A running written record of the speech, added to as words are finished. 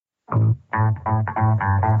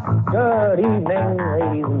Good evening,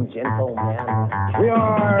 ladies and gentlemen. We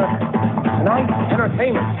are tonight's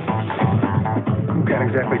entertainment. You've got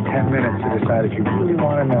exactly 10 minutes to decide if you really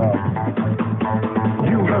want to know.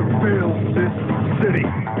 You have failed this city.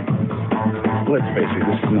 Let's face it,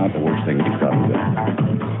 this is not the worst thing you've done today.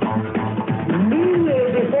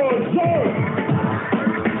 Kneel before Zeus!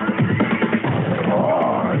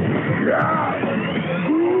 Oh, yeah!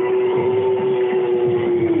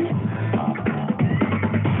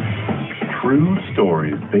 True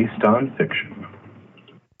stories based on fiction.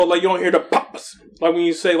 Like you don't hear the pops, like when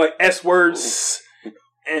you say like S words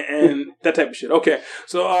and that type of shit. Okay,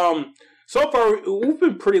 so so far we've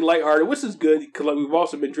been pretty lighthearted, which is good because like we've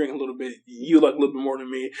also been drinking a little bit. You like a little bit more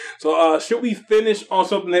than me. So should we finish on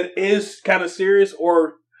something that is kind of serious,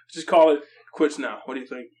 or just call it quits now? What do you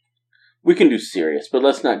think? We can do serious, but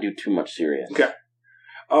let's not do too much serious. Okay.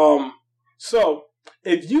 So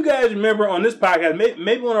if you guys remember on this podcast,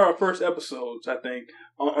 maybe one of our first episodes, I think,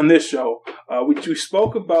 on this show, we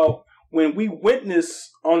spoke about when we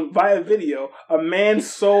witnessed via video a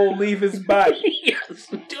man's soul leave his body. Yes,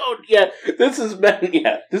 dude. Yeah, this has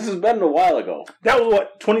been a while ago. That was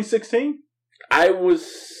what, 2016? I was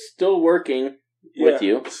still working with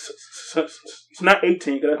you. It's not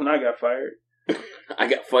 18 because that's when I got fired. I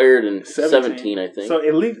got fired in 17, I think. So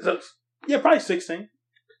at least, probably 16.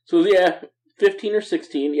 So yeah, 15 or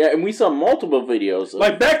 16. Yeah, and we saw multiple videos.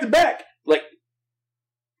 Like back to back. Like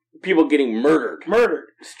people getting murdered.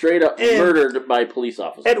 Straight up murdered by police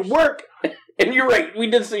officers. At work. And you're right,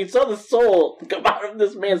 we saw the soul come out of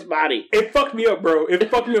this man's body. It fucked me up, bro. It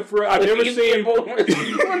fucked me up for real. I've never seen... What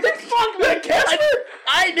the fuck, man?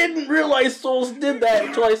 I didn't realize souls did that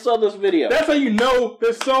until I saw this video. That's how you know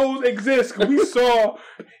that souls exist. Because we saw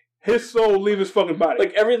his soul leave his fucking body.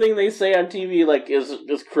 Like, everything they say on TV, like, is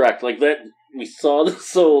correct. Like, that, we saw the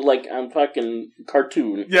soul, like, on fucking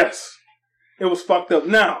cartoon. Yes. It was fucked up.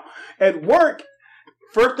 Now, at work,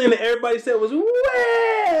 first thing that everybody said was,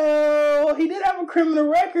 well, he did have a criminal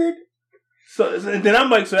record. So then I'm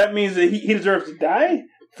like, so that means that he deserves to die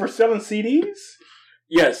for selling CDs?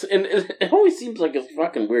 Yes, and it always seems like it's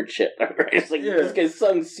fucking weird shit. Right? It's like, this guy's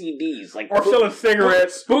selling CDs. Like, or selling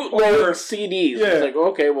cigarettes. Bootleg CDs. Yeah. It's like,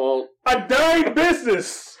 okay, well... A dying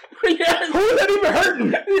business! Yes. Who is that even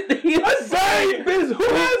hurting? A dying business! Who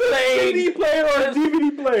has a CD player or a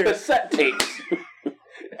DVD player? Cassette tapes.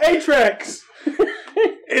 8-tracks.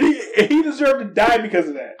 and he deserved to die because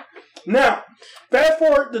of that. Now, fast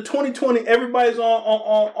forward to 2020, everybody's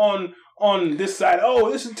on this side.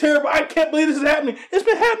 Oh, this is terrible. I can't believe this is happening. It's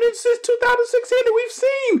been happening since 2016 that we've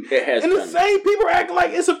seen. It has and been. The same people are acting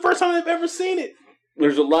like it's the first time they've ever seen it.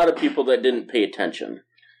 There's a lot of people that didn't pay attention,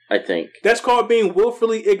 I think. That's called being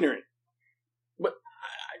willfully ignorant. But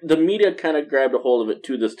the media kind of grabbed a hold of it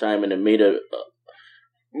too this time, and it made it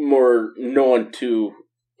more known to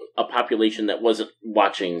a population that wasn't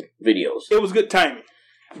watching videos. It was good timing.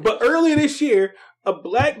 But earlier this year, a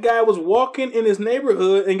black guy was walking in his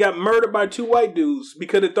neighborhood and got murdered by 2 white dudes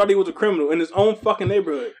because they thought he was a criminal in his own fucking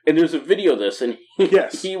neighborhood. And there's a video of this, and he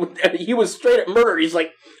was straight up murdered. He's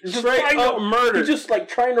like, straight up murdered. He's just like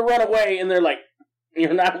trying to run away, and they're like,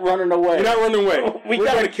 you're not running away. You're not running away. We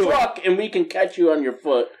got a truck, and we can catch you on your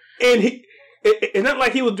foot. And it's not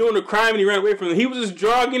like he was doing a crime and he ran away from it. He was just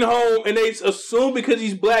jogging home, and they assumed because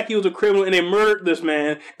he's black he was a criminal, and they murdered this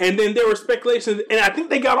man. And then there were speculations, and I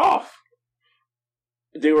think they got off.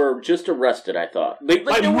 They were just arrested, I thought.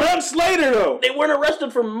 Months later, though. They weren't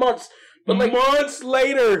arrested for months. But months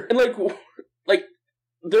later. And like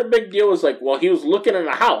their big deal was like, well, he was looking in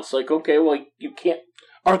a house. Like, okay, well, you can't.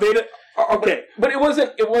 Are they okay? But it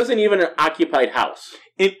wasn't even an occupied house.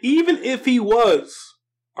 And even if he was,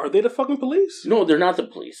 are they the fucking police? No, they're not the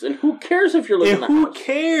police. And who cares if you're living in a house? Who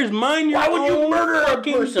cares? Mind your own Why would you murder a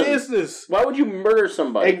person? Business. Why would you murder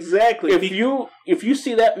somebody? Exactly. If you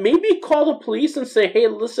see that, maybe call the police and say, hey,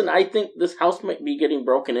 listen, I think this house might be getting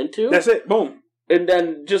broken into. That's it. Boom. And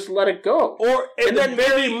then just let it go. Or at the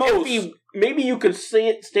very most, maybe you could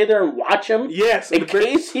stay there and watch him. Yes. In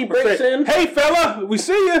case he breaks in. Hey, fella, we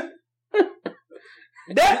see you.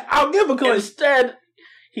 That I'll give a clue. Instead,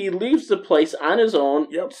 he leaves the place on his own,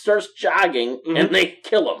 starts jogging, and they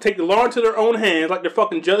kill him. Take the law into their own hands like they're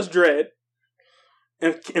fucking Judge Dredd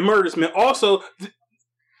and murder this man. Also,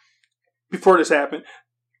 before this happened,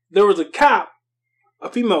 there was a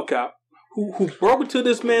female cop, who broke into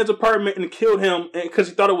this man's apartment and killed him because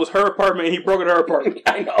he thought it was her apartment and he broke into her apartment.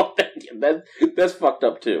 I know. That's fucked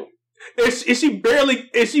up too. And she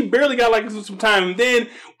barely got like some time. And then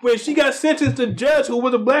when she got sentenced, the judge, who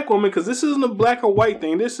was a black woman, because this isn't a black or white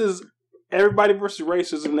thing, this is everybody versus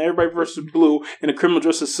racism, everybody versus blue in the criminal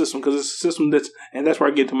justice system, because it's a system that's where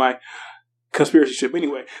I get to my conspiracy ship.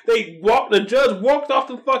 Anyway, the judge walked off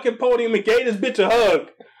the fucking podium and gave this bitch a hug.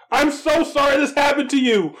 I'm so sorry this happened to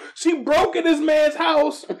you. She broke in this man's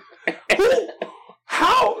house. Who?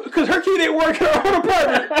 How? Because her key didn't work in her own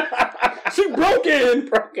apartment. She broke in.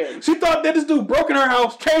 She thought that this dude broke in her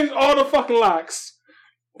house, changed all the fucking locks.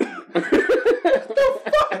 The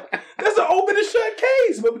fuck? That's an open and shut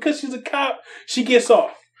case. But because she's a cop, she gets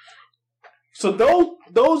off. So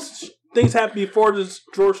those things happened before this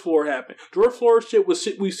George Floyd happened. George Floyd shit was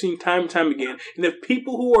shit we've seen time and time again. And if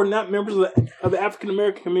people who are not members of the African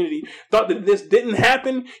American community thought that this didn't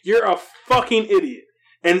happen, you're a fucking idiot.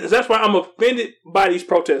 And that's why I'm offended by these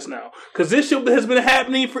protests now. Because this shit has been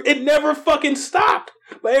happening it never fucking stopped.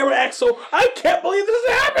 But everyone acts so, I can't believe this is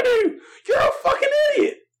happening. You're a fucking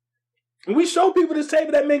idiot. And we show people this tape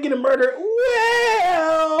of that man getting murdered.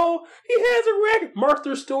 Well, he has a record.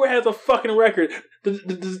 Martha Stewart has a fucking record.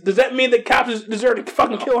 Does that mean that cops deserve to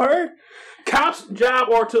fucking kill her? Cops' job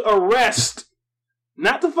are to arrest,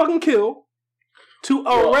 not to fucking kill. To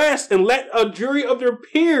arrest and let a jury of their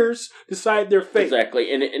peers decide their fate.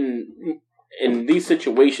 Exactly. And in these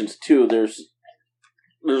situations, too, there's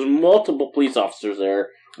multiple police officers there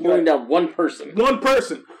going down one person. One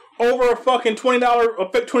person. Over a fucking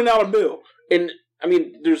 $20 bill. And, I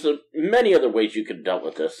mean, there's many other ways you could have dealt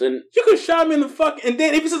with this. And you could shot him in the fucking... And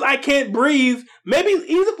then if he says, I can't breathe, maybe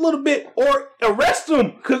ease up a little bit or arrest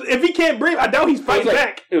him. Because if he can't breathe, I doubt he's fighting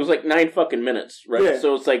back. It was like 9 fucking minutes, right? Yeah.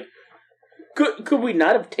 So it's like... Could we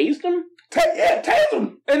not have tased him? Tase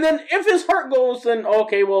him. And then if his heart goes, then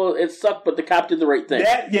okay, well, it sucked, but the cop did the right thing.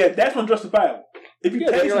 That's unjustifiable. If you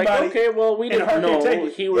tase somebody, like, okay, well, we didn't know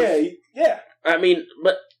he was. Yeah. I mean,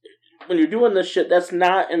 but when you're doing this shit, that's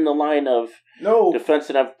not in the line of defense.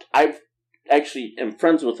 And I've actually am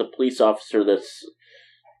friends with a police officer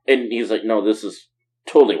and he's like, no, this is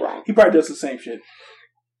totally wrong. He probably does the same shit.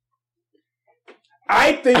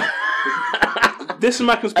 I think. This is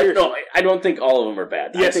my conspiracy. I don't think all of them are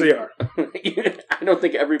bad. Yes, they are. I don't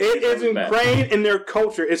think every. It is ingrained in their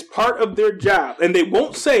culture. It's part of their job, and they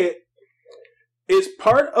won't say it. It's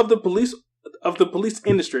part of the police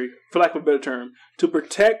industry, for lack of a better term, to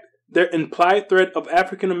protect their implied threat of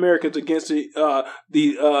African Americans against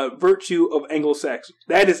the virtue of Anglo-Saxons.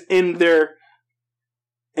 That is in their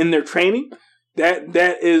training.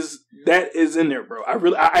 That is in there, bro.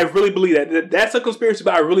 I really believe that. That's a conspiracy,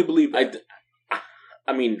 but I really believe that.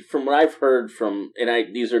 I mean, from what I've heard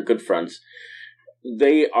these are good friends.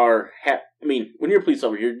 They are. I mean, when you're a police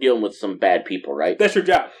officer, you're dealing with some bad people, right? That's your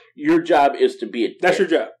job. Your job is to be a dick. That's your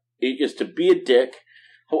job. It is to be a dick.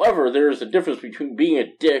 However, there is a difference between being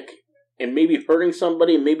a dick and maybe hurting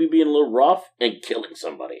somebody and maybe being a little rough and killing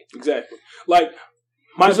somebody. Exactly. Like.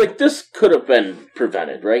 This could have been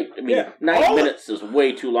prevented, right? I mean, 9 minutes is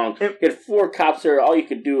way too long. You had 4 cops there. All you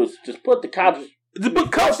could do is just put the cops. Just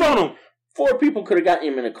put cuffs on them. 4 people could have gotten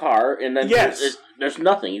him in a car, and then there's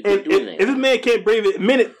nothing. You can't do anything. If this man can't breathe at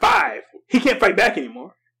minute 5, he can't fight back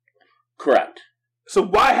anymore. Correct. So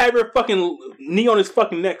why have your fucking knee on his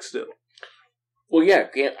fucking neck still? Well, yeah.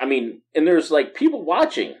 I mean, and there's like people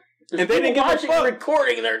watching. And they didn't get the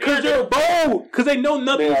recording. Because they're bold. Because they know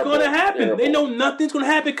nothing's going to happen. They know nothing's going to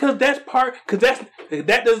happen because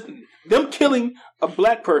them killing a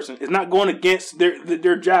black person is not going against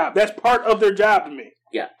their job. That's part of their job to me.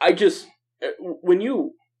 Yeah, I just when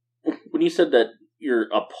you said that you're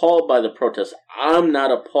appalled by the protests, I'm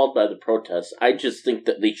not appalled by the protests. I just think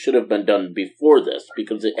that they should have been done before this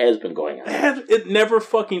because it has been going on. It never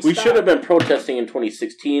fucking stopped. We should have been protesting in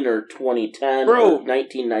 2016 or 2010 or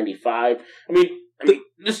 1995.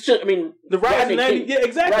 The riots in 90. Yeah,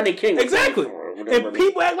 exactly. Rodney King. Exactly. And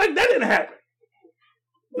people act like that didn't happen.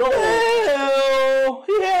 No. Well,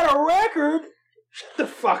 he had a record. Shut the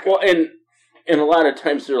fuck up. Well, and a lot of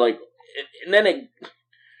times they're like, and then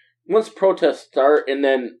once protests start, and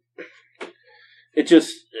then it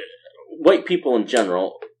just, white people in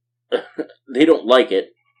general, they don't like it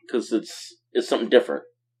because it's something different.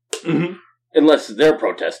 Mm-hmm. Unless they're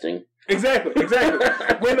protesting. Exactly.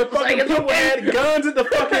 When the fucking people had guns at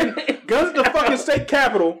the fucking state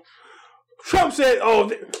capitol, Trump said,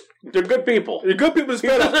 "Oh, they're good people. They're good people."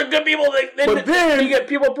 They're good people. But then you get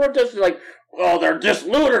people protesting like, "Oh, they're just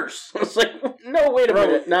looters." It's like, no, wait a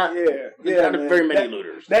minute, not very many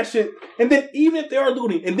looters. That shit. And then even if they are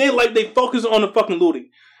looting, and then like they focus on the fucking looting,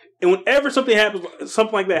 and whenever something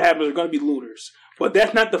like that happens, they're going to be looters. But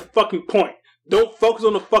that's not the fucking point. Don't focus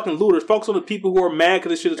on the fucking looters. Focus on the people who are mad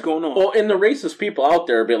because this shit is going on. Well, and the racist people out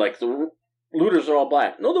there be like, looters are all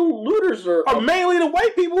black. No, the looters are mainly the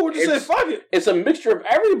white people who just say fuck it. It's a mixture of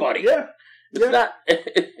everybody. Yeah. It's not.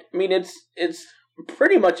 I mean, it's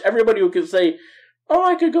pretty much everybody who can say, "Oh,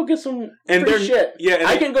 I could go get some free shit." Yeah, and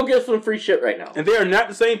I can go get some free shit right now. And they are not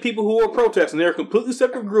the same people who are protesting. They are completely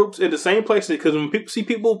separate groups in the same places. Because when people see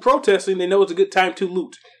people protesting, they know it's a good time to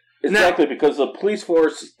loot. Exactly, because the police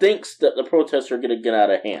force thinks that the protests are going to get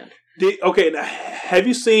out of hand. Now, have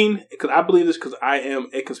you seen? Because I believe this, because I am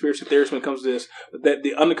a conspiracy theorist when it comes to this. That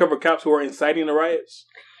the undercover cops who are inciting the riots.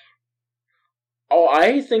 Oh,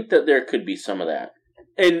 I think that there could be some of that.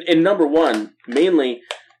 And number one, mainly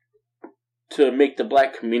to make the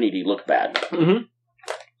black community look bad. Mm-hmm.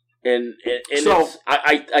 And so,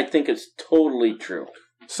 I think it's totally true.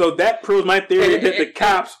 So that proves my theory that the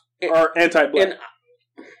cops are anti-black. And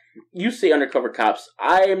you say undercover cops.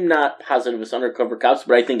 I'm not positive it's undercover cops,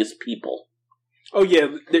 but I think it's people. Oh, yeah.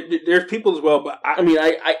 There's people as well. But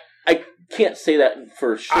I can't say that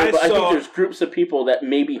for sure. I think there's groups of people that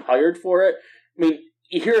may be hired for it. I mean,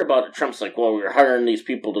 you hear about it. Trump's like, well, we're hiring these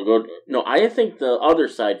people to go. No, I think the other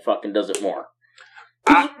side fucking does it more.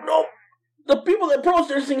 No, the people that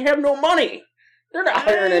protesting have no money. They're not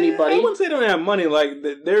hiring anybody. I wouldn't say they don't have money. Like,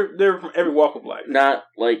 they're from every walk of life. Not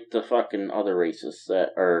like the fucking other races that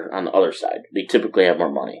are on the other side. They typically have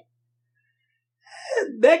more money.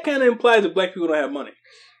 That kind of implies that black people don't have money.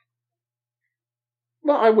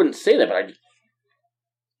 Well, I wouldn't say that, but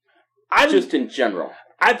I just in general.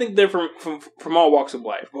 I think they're from all walks of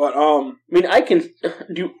life. But I mean,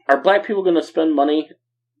 are black people going to spend money?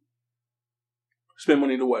 Spend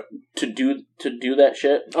money to what? To do that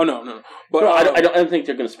shit? Oh no. But no, I don't think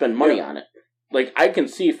they're going to spend money on it. Like, I can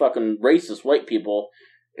see fucking racist white people.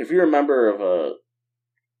 If you're a member of a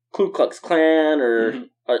Ku Klux Klan or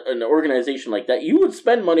an organization like that, you would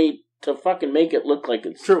spend money to fucking make it look like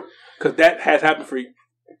it's true. Because that has happened for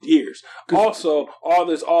years. Also, all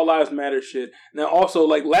this All Lives Matter shit. Now, also,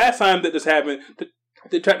 like, last time that this happened,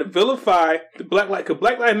 they tried to vilify the Black Lives, because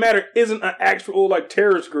Black Lives Matter isn't an actual, like,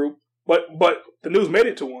 terrorist group, but the news made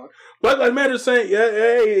it to one. Black Lives Matter is saying, yeah,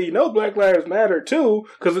 hey, you know Black Lives Matter, too,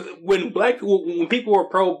 because when people were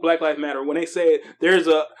pro Black Lives Matter, when they said there's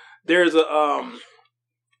a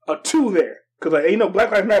two there, because, like, Black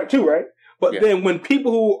Lives Matter, too, right? But then when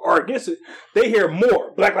people who are against it, they hear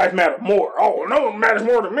more. Black Lives Matter more. Oh, no, it matters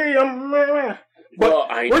more to me. But well,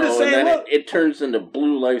 I know, just saying, and then it turns into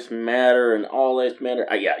Blue Lives Matter and All Lives Matter.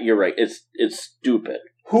 Yeah, you're right. It's stupid.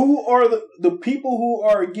 Who are the people who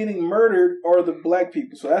are getting murdered are the black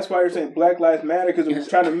people. So that's why they're saying Black Lives Matter, because it was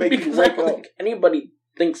trying to make you wake up. Anybody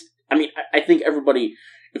thinks, I think everybody,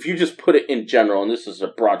 if you just put it in general, and this is a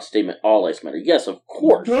broad statement, All Lives Matter. Yes, of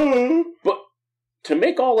course. But to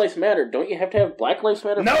make All Lives Matter, don't you have to have Black Lives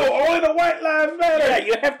Matter? No, first? Only the White Lives Matter. Yeah,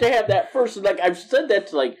 you have to have that first. Like, I've said that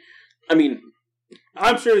to,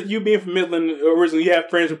 I'm sure you being from Midland originally, you have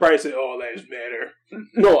friends who probably say All Lives Matter.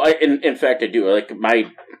 No, in fact I do. Like,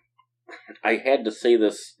 I had to say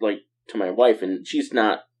this, like, to my wife, and she's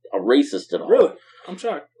not a racist at all. Really? I'm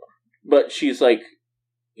shocked. But she's like,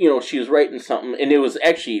 she was writing something, and it was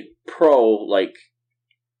actually pro, like,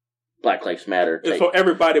 Black Lives Matter type. So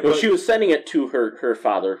everybody... But she was sending it to her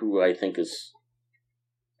father, who I think is...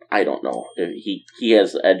 I don't know. He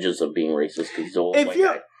has edges of being racist because he's old.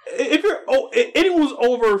 If anyone's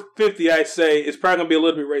over 50, I say it's probably going to be a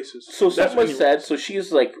little bit racist. So someone said... So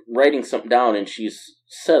she's, like, writing something down, and she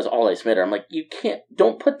says All Lives Matter. I'm like, you can't...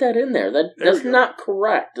 Don't put that in there. That's not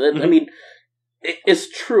correct. I mean, it's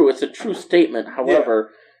true. It's a true statement. However,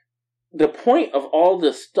 the point of all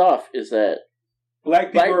this stuff is that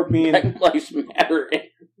Black people are being... Black Lives Matter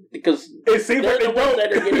because it seems they're the ones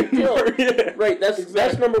that are getting killed. Right,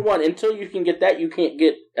 that's number one. Until you can get that, you can't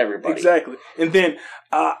get everybody. Exactly. And then...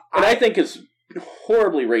 I think it's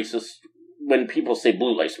horribly racist when people say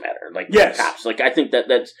Blue Lives Matter. Like, cops. Like, I think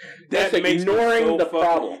that's like ignoring the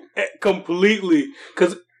problem. Completely.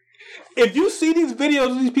 Because if you see these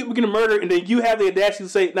videos of these people getting murdered, and then you have the audacity to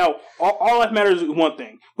say, now, all life matters is one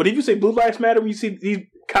thing. But if you say Blue Lives Matter when you see these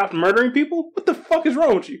cops murdering people, what the fuck is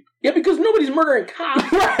wrong with you? Yeah, because nobody's murdering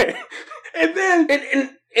cops. Right. And then...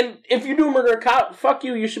 And if you do murder a cop, fuck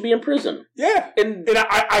you, you should be in prison. Yeah. And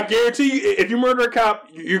I guarantee you, if you murder a cop,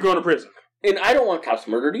 you're going to prison. And I don't want cops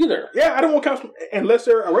murdered either. Yeah, I don't want cops, unless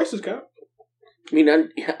they're a racist cop.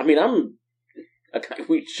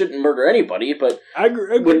 We shouldn't murder anybody, but I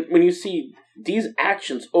agree. When you see these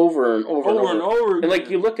actions over and over, and like,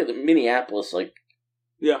 you look at Minneapolis, like,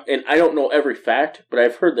 yeah, and I don't know every fact, but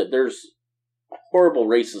I've heard that there's horrible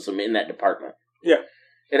racism in that department. Yeah.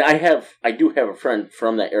 And I do have a friend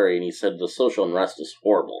from that area, and he said the social unrest is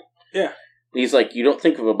horrible. Yeah. And he's like, you don't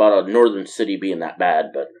think about a northern city being that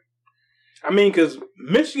bad, but... I mean, because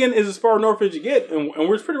Michigan is as far north as you get, and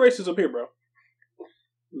we're pretty racist up here, bro.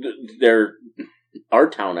 Our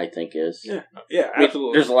town, I think, is. Yeah, I mean,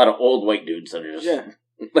 absolutely. there's a lot of old white dudes that are just.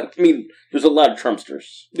 Like, I mean, there's a lot of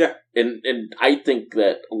Trumpsters. Yeah. And I think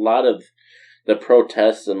that a lot of the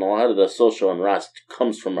protests and a lot of the social unrest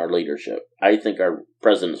comes from our leadership. I think our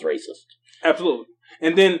president is racist. Absolutely.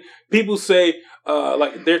 And then people say,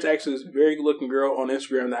 like, there's actually this very good looking girl on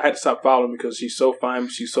Instagram that I had to stop following because she's so fine,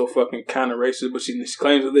 but she's so fucking kind of racist, but she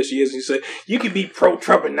claims that she is. And she said, you can be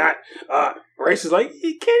pro-Trump and not racist. Like,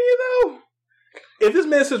 can you though? If this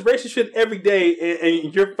man says racist shit every day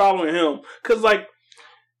and you're following him, because, like,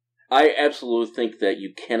 I absolutely think that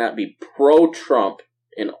you cannot be pro-Trump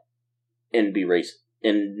and be racist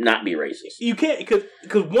and not be racist. You can't, because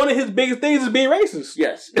one of his biggest things is being racist.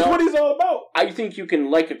 Yes, it's what he's all about. I think you can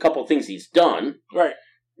like a couple things he's done. Right.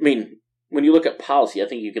 I mean, when you look at policy, I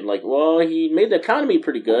think you can like, well, he made the economy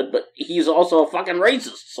pretty good, but he's also a fucking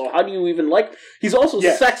racist. So how do you even like? He's also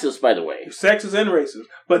sexist, by the way. Sexist and racist.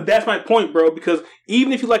 But that's my point, bro. Because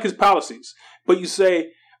even if you like his policies, but you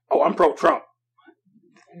say, "Oh, I'm pro-Trump,"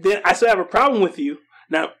 then I still have a problem with you.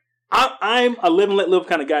 Now, I'm a live and let live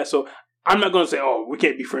kind of guy, so I'm not going to say, "Oh, we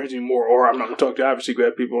can't be friends anymore," or I'm not going to talk to obviously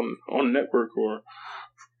bad people on the network or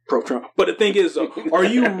pro-Trump. But the thing is, are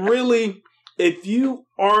you really? If you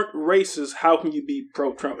aren't racist, how can you be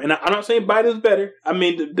pro-Trump? And I'm not saying Biden's better. I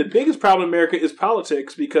mean, the biggest problem in America is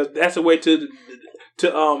politics because that's a way to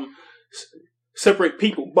separate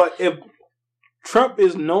people. But if Trump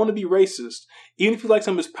is known to be racist, even if you like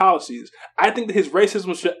some of his policies, I think that his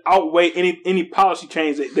racism should outweigh any policy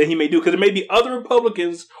change that he may do. Because there may be other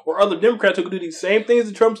Republicans or other Democrats who could do these same things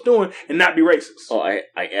that Trump's doing and not be racist. Oh, I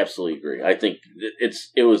absolutely agree. I think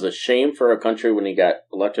it was a shame for our country when he got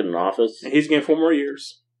elected in office. And he's getting 4 more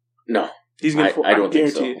years. No. He's getting 4. I don't think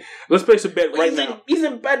so. Let's place a bet right now. He's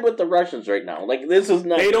in bed with the Russians right now. Like, this is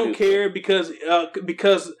not... They don't care because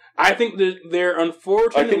I think that they're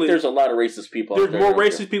unfortunately... I think there's a lot of racist people out there. There's more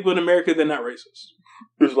racist people in America than not racist.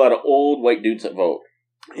 There's a lot of old white dudes that vote.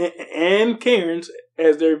 And Karens,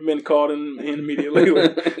 as they've been called in the media lately.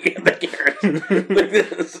 The Karens. Like,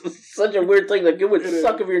 this is such a weird thing. Like, it would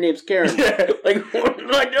suck if your name's Karen. Yeah. Like,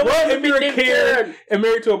 if you're a Karen and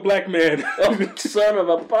married to a black man. Oh, son of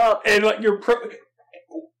a pup. And like you're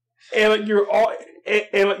and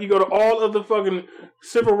like you go to all of the fucking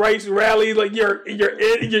civil rights rallies, like you're in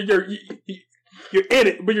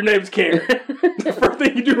it, but your name's Karen. The first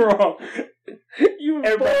thing you do wrong. You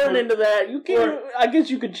were born into that. You can't. I guess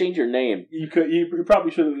you could change your name. You could. You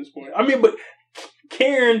probably should at this point. I mean, but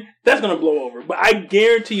Karen, that's gonna blow over. But I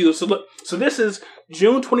guarantee you. So look. So this is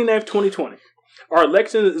June 29th, 2020. Our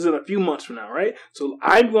election is in a few months from now, right? So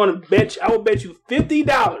I'm going to bet you. I will bet you $50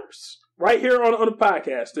 right here on the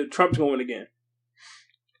podcast that Trump's going to win again.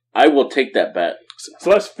 I will take that bet. So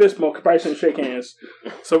let's fist bump. Probably shouldn't shake hands.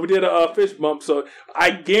 So we did a fist bump. So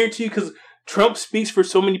I guarantee you, because Trump speaks for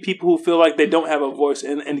so many people who feel like they don't have a voice,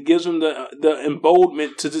 and it gives them the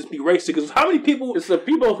emboldenment to just be racist. Because how many people... It's the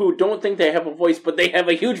people who don't think they have a voice, but they have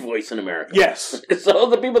a huge voice in America. Yes. It's all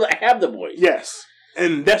the people that have the voice. Yes.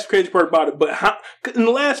 And that's the crazy part about it. But in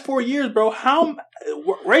the last 4 years, bro, how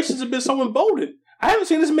racists have been so emboldened. I haven't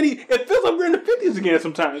seen this many... It feels like we're in the 50s again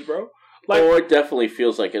sometimes, bro. Like, it definitely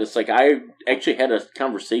feels like it. It's like I actually had a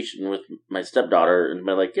conversation with my stepdaughter and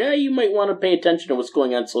been like, yeah, you might want to pay attention to what's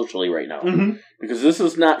going on socially right now. Mm-hmm. Because this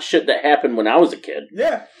is not shit that happened when I was a kid.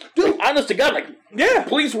 Yeah. Dude, like, honest to God, like, yeah,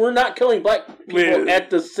 police were not killing black people at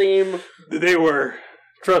the same... They were.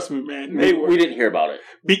 Trust me, man. They were. We didn't hear about it.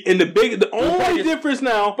 The only difference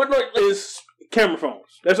now is camera phones.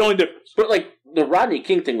 That's the only difference. But, like, the Rodney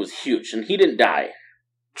King thing was huge, and he didn't die.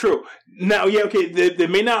 True. Now, yeah, okay, they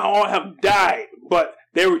may not all have died, but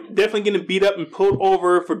they were definitely getting beat up and pulled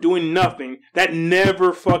over for doing nothing. That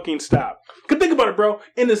never fucking stopped. Because think about it, bro.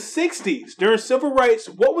 In the 60s, during civil rights,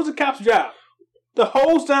 what was the cop's job? To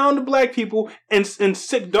hose down the black people and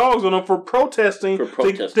sick dogs on them for protesting.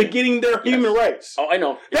 To getting their human rights. Oh, I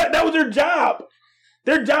know. That was their job.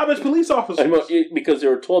 Their job as police officers. I know, because they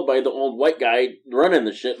were told by the old white guy running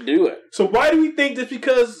the shit to do it. So why do we think just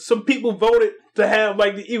because some people voted to have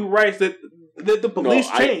like the equal rights that the police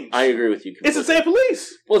changed? I agree with you completely. It's the same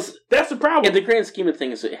police. Well, that's the problem. In the grand scheme of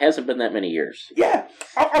things, it hasn't been that many years. Yeah.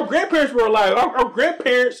 Our grandparents were alive. Our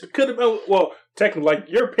grandparents could have been, well, technically, like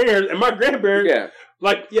your parents and my grandparents. Yeah.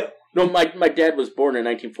 Like, yeah. No, my dad was born in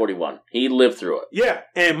 1941. He lived through it. Yeah,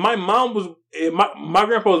 and my mom was my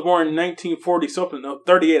grandpa was born in 1940 something,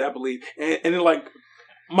 38 I believe, and then like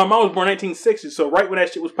my mom was born in 1960, so right when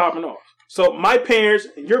that shit was popping off. So my parents,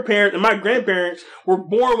 your parents, and my grandparents were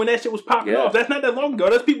born when that shit was popping off. That's not that long ago.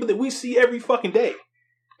 That's people that we see every fucking day.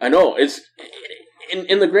 I know it's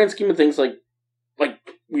in the grand scheme of things, like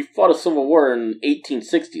we fought a civil war in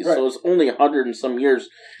 1860s, Right. so it's only 100 and some years.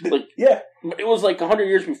 Like, Yeah. it was like 100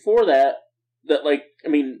 years before that. That like, I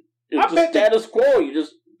mean, it was I just bet status quo. You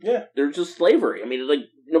just Yeah. there's just slavery. I mean, like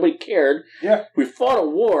nobody cared. Yeah. We fought a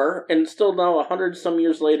war, and still now 100 some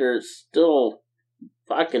years later, it's still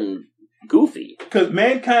fucking goofy. Because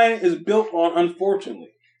mankind is built on,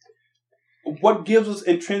 unfortunately, what gives us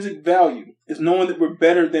intrinsic value is knowing that we're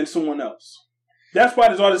better than someone else. That's why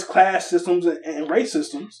there's all this class systems and race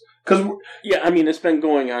systems. Because Yeah, I mean, it's been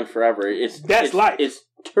going on forever. That's life. It's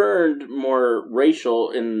turned more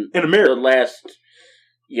racial in America.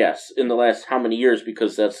 the last how many years,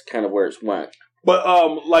 because that's kind of where it's went.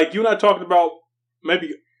 But like you and I talked about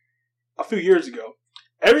maybe a few years ago,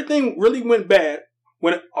 everything really went bad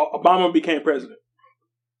when Obama became president.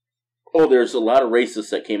 Oh, there's a lot of racists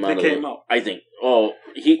that came out. I think. Oh,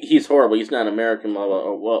 he's horrible. He's not American. Blah, blah,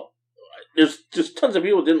 blah. Well, there's just tons of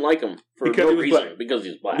people didn't like him for Because no he was reason. black. Because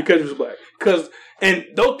he's black. Because he was black. And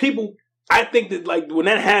those people, I think that like when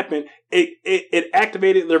that happened, it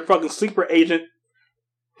activated their fucking sleeper agent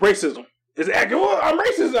racism. It's acting. Well, I'm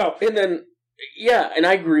racist now. And then, yeah, and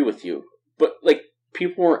I agree with you, but like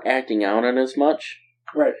people weren't acting out on as much.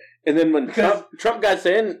 Right. And then when Trump got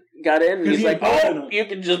in, he's he like, involved "Oh, in them. you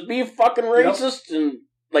can just be fucking racist," and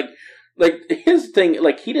like his thing,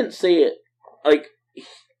 like he didn't say it. Like,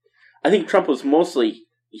 I think Trump was mostly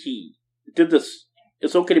he did this.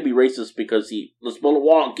 It's okay to be racist because let's build a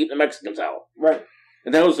wall and keep the Mexicans out. Right.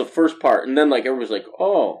 And that was the first part. And then like everybody's like,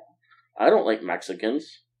 "Oh, I don't like Mexicans."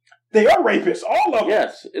 They are rapists, all of them.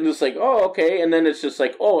 Yes, and it's like, "Oh, okay," and then it's just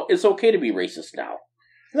like, "Oh, it's okay to be racist now."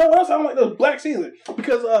 You know what else I don't like? Those blacks either.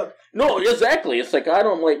 Because No, exactly. It's like I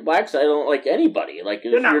don't like blacks. I don't like anybody. Like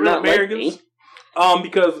if they're not you're real not Americans. like me,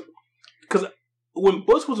 Because when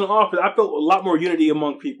Bush was in office, I felt a lot more unity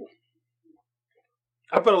among people.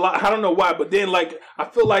 I felt a lot. I don't know why, but then like I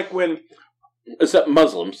feel like when except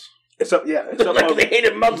Muslims, it's up, yeah, it's up. like they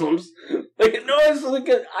hated Muslims. Like no, it's like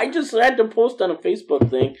I just had to post on a Facebook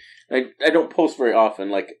thing. I don't post very often.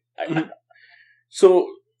 Like so,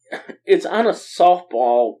 it's on a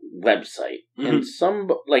softball website, and some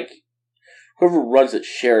like whoever runs it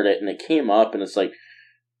shared it, and it came up, and it's like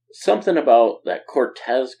something about that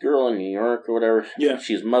Cortez girl in New York or whatever. Yeah,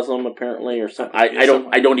 she's Muslim apparently or something. I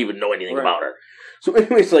don't even know anything about her. So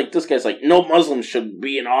anyways, like this guy's like, no Muslims should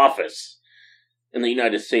be in office in the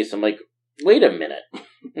United States. I'm like, wait a minute. I'm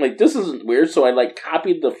like, this isn't weird. So I like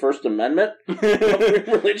copied the First Amendment of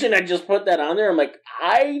religion. I just put that on there. I'm like,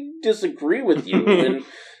 I disagree with you. And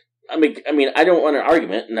I mean, I don't want an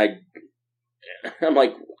argument. And I'm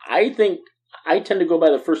like, I think I tend to go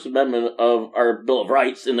by the First Amendment of our Bill of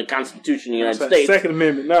Rights in the Constitution of the United States. Second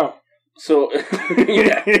Amendment, no. So,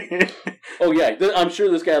 yeah. Oh, yeah. I'm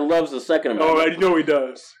sure this guy loves the Second Amendment. Oh, I know he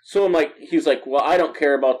does. So I'm like, he's like, well, I don't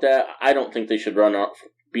care about that. I don't think they should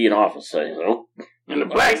be in office. So, you know, And the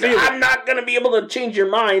blacks either. I'm not going to be able to change your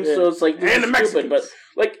mind. Yeah. So it's like, this and the is Mexicans. stupid.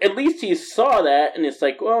 But like, at least he saw that, and it's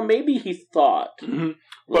like, well, maybe he thought. Mm-hmm.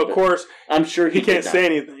 But of course, I'm sure he can't say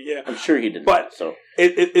anything. Yeah, I'm sure he didn't. But so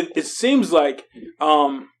it seems like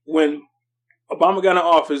when Obama got in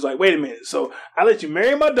office, like, wait a minute. So I let you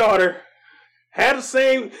marry my daughter, had the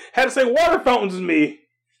same water fountains as me,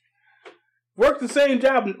 worked the same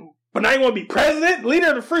job, but now you want to be president, leader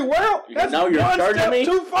of the free world? That's now you're one charging step me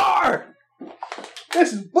too far.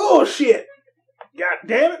 This is bullshit. God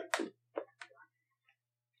damn it.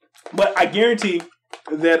 But I guarantee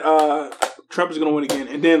that Trump is going to win again.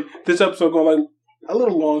 And then this episode going like a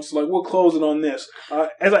little long, so like we'll close it on this.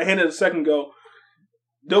 As I hinted a second ago,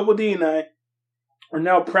 Double D and I are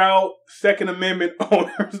now proud Second Amendment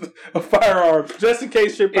owners of firearms, just in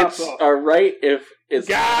case shit pops off. It's our right if it's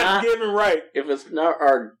God-given right. If it's not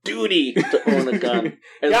our duty to own a gun.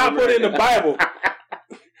 God put it in the Bible.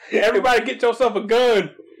 Everybody get yourself a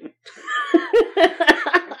gun.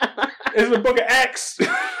 It's the book of Acts.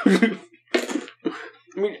 I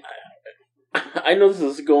mean, I know this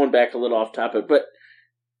is going back a little off topic, but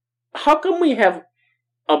how come we have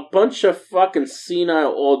a bunch of fucking senile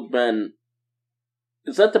old men?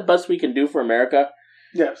 Is that the best we can do for America?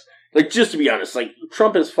 Yes. Like, just to be honest, like,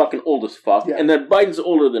 Trump is fucking old as fuck, yeah. and then Biden's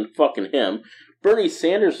older than fucking him. Bernie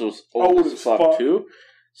Sanders was old as fuck, too.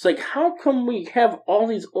 It's like, how come we have all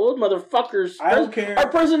these old motherfuckers? I don't care. Our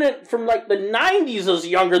president from, like, the 90s is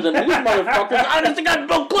younger than these motherfuckers. Honest to God,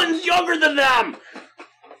 Bill Clinton's younger than them!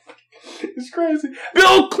 It's crazy.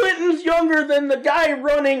 Bill Clinton's younger than the guy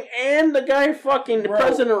running and the guy fucking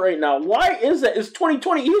president right now. Why is that? It's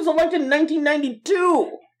 2020. He was elected in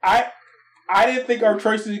 1992. I didn't think our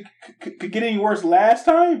choices could get any worse last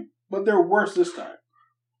time, but they're worse this time.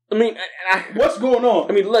 I mean, What's going on?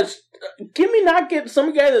 I mean, can we not get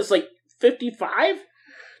some guy that's like 55?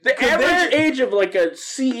 The average age of like a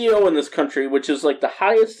CEO in this country, which is like the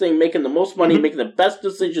highest thing, making the most money, making the best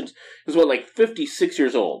decisions, is what, like 56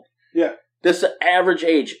 years old. Yeah. That's the average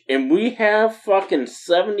age. And we have fucking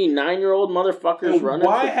 79-year-old motherfuckers running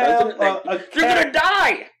for president. They're going to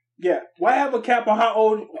die! Yeah. Why have a cap on how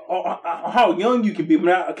old, how young you can be, but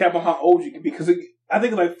not a cap on how old you can be? Because I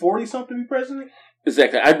think it's like 40-something to be president.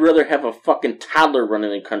 Exactly. I'd rather have a fucking toddler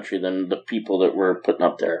running the country than the people that we're putting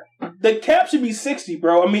up there. The cap should be 60,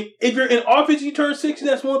 bro. I mean, if you're in office, you turn 60,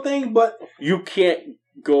 that's one thing, but... You can't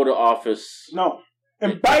go to office... No.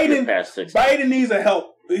 And Biden needs a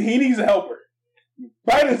help. He needs a helper.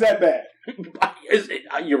 Biden's that bad.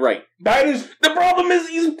 You're right. The problem is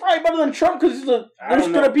he's probably better than Trump because there's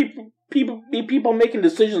going to be people making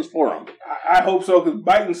decisions for him. I hope so, because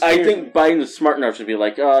Biden's... I think Biden is smart enough to be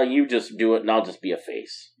like, oh, you just do it and I'll just be a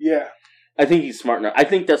face. Yeah. I think he's smart enough. I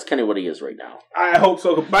think that's kind of what he is right now. I hope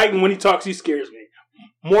so, because Biden, when he talks, he scares me.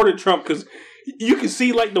 More than Trump, because you can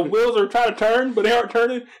see, like, the wheels are trying to turn, but they aren't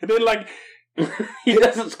turning. And then, like... He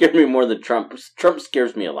doesn't scare me more than Trump. Trump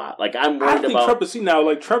scares me a lot. Like, I'm worried I think Trump is senile.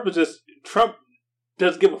 Like, Trump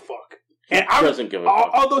doesn't give a fuck. And he doesn't give a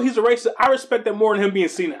fuck. Although he's a racist, I respect that more than him being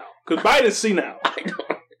senile. Because Biden's senile.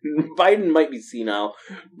 Biden might be senile,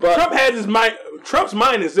 but Trump has his mind. Trump's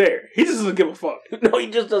mind is there. He just doesn't give a fuck. No, he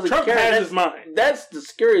just doesn't care. Trump has his mind. That's the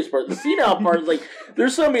scariest part. The senile part is like,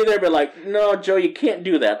 there's somebody there, but like, no, Joe, you can't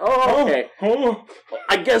do that. Oh, okay.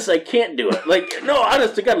 I guess I can't do it. Like, no,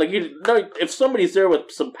 honest to God, like, if somebody's there with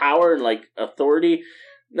some power and like authority,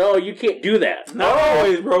 no, you can't do that. Not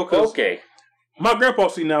always, bro. Okay. My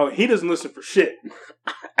grandpa's senile. He doesn't listen for shit.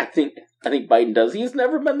 I think Biden does. He's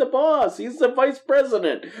never been the boss. He's the vice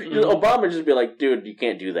president. Obama just be like, dude, you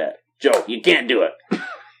can't do that. Joe, you can't do it.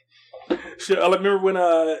 Shit, I remember when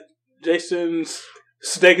Jason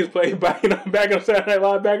Sudeikis played back on Saturday Night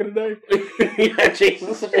Live back in the day. Yeah, Jason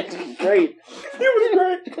Sudeikis was great. He was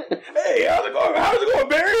great. Hey, how's it going? How's it going,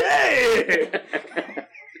 Barry? Hey.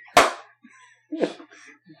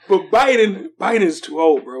 But Biden is too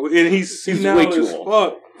old, bro, and he's way too old.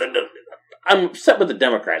 Fuck. I'm upset with the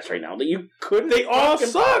Democrats right now that you couldn't. They all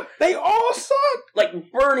suck. They all suck.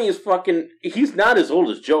 Like Bernie is fucking. He's not as old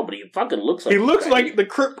as Joe, but he fucking looks like. He looks like the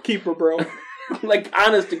Crypt Keeper, bro. Like,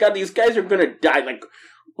 honest to God, these guys are gonna die. Like,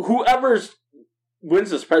 whoever wins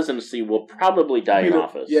this presidency will probably die in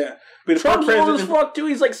office. Yeah, but Trump's old as fuck too.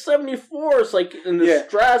 He's like 74. It's like in the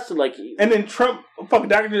stress and like. And then Trump, fucking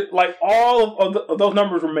doctor, like all of those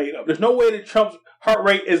numbers were made up. There's no way that Trump's heart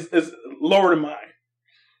rate is lower than mine.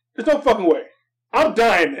 There's no fucking way. I'm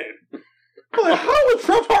dying, man. I'm like, how is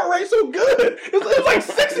Trump's heart rate so good? It's like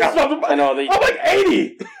 60 something. I know. I'm like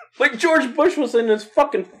 80. Like George Bush was in his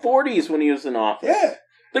fucking 40s when he was in office. Yeah.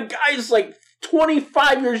 The guy's like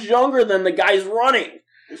 25 years younger than the guy's running.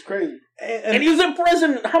 It's crazy. And he was in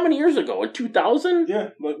president how many years ago? In 2000? Yeah,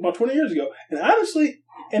 about 20 years ago. And honestly,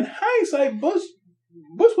 in hindsight, Bush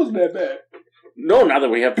wasn't that bad. No, now that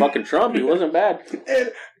we have fucking Trump, he wasn't bad.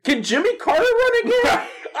 And can Jimmy Carter run again?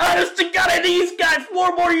 Honest to God, I think he's got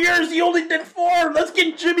 4 more years. He only did 4. Let's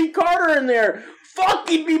get Jimmy Carter in there. Fuck,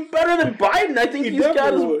 he'd be better than Biden. I think he's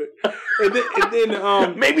got his... would. And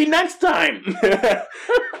then maybe next time.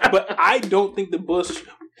 But I don't think the Bush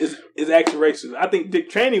is actually racist. I think Dick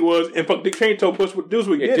Cheney was, and fuck, Dick Cheney told Bush what to do,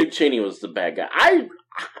 so we did. Dick Cheney was the bad guy. I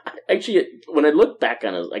actually, when I look back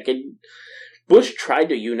on it, Bush tried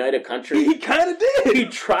to unite a country. He kind of did. He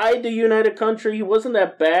tried to unite a country. He wasn't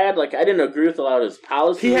that bad. Like, I didn't agree with a lot of his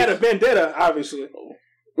policies. He had a vendetta, obviously.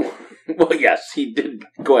 Well, yes, he did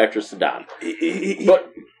go after Saddam.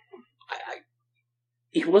 But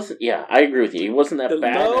he wasn't. Yeah, I agree with you. He wasn't that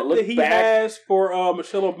bad. The love that he has for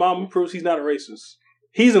Michelle Obama proves he's not a racist.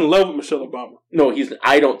 He's in love with Michelle Obama. No,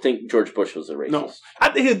 I don't think George Bush was a racist. No,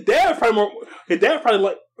 I think his dad was probably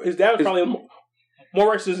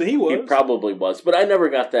more racist than he was. He probably was, but I never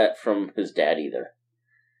got that from his dad either.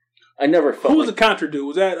 I never felt. Who was the contra dude?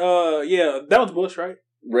 Was that that was Bush, right?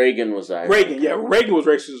 Reagan was that. Reagan was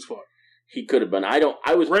racist as fuck. He could have been. I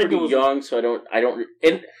was pretty young, so I don't.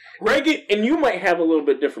 And Reagan, and you might have a little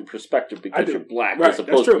bit different perspective because you're black as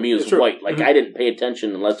opposed to me as white. Like I didn't pay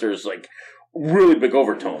attention unless there's like really big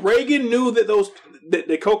overtones. Reagan knew that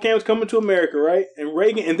the cocaine was coming to America, right? And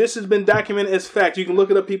Reagan, and this has been documented as fact. You can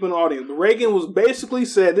look it up, people in the audience. Reagan was basically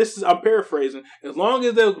said, I'm paraphrasing, as long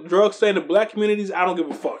as the drugs stay in the black communities, I don't give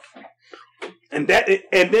a fuck. And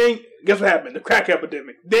then guess what happened? The crack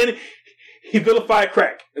epidemic. Then he vilified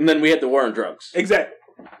crack. And then we had the war on drugs. Exactly.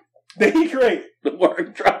 That he created. The war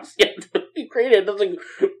on drugs. Yeah, he created it. Like,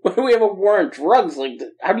 Why do we have a war on drugs? Like,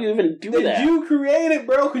 how do you even do that? You create it,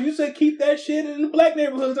 bro, because you said keep that shit in the black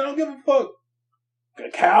neighborhoods. I don't give a fuck. A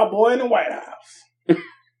cowboy in the White House.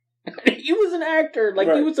 He was an actor.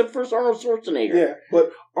 Like, he was the first Arnold Schwarzenegger. Yeah,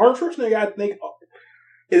 but Arnold Schwarzenegger, I think,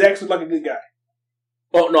 is actually like a good guy.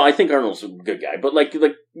 Oh, no, I think Arnold's a good guy. But, like,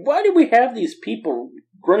 why do we have these people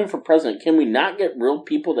running for president? Can we not get real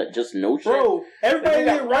people that just know shit? Bro, everybody we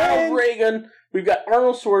got Ronald Reagan. We've got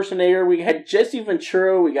Arnold Schwarzenegger. We had Jesse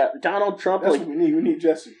Ventura. We got Donald Trump. That's what we need. We need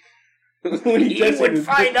Jesse. We need Jesse would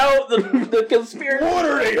find out the conspiracy. What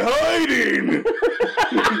are they hiding?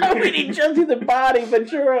 We need Jesse the Body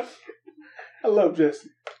Ventura. I love Jesse.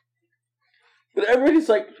 But everybody's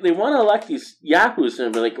like, they want to elect these yahoos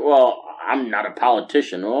and be like, well, I'm not a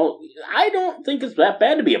politician. Well, I don't think it's that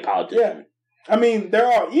bad to be a politician. Yeah. I mean, they're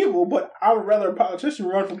all evil, but I would rather a politician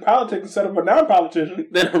run for politics instead of a non-politician.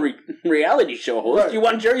 Than a reality show host. Right. You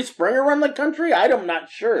want Jerry Springer run the country? I'm not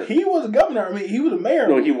sure. He was a governor. I mean, he was a mayor.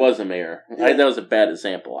 No, he was a mayor. Yeah. That was a bad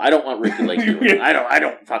example. I don't want Ricky Lake. I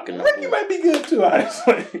don't fucking know. Ricky might be good too,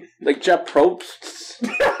 honestly. Like Jeff Probst.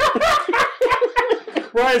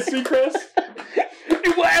 Ryan Seacrest.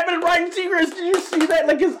 What happened to Ryan Seacrest? Did you see that?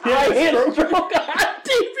 Like his eye had a stroke on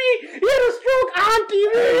TV. He had a stroke on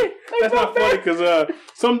TV. That's not funny because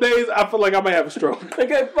some days I feel like I might have a stroke.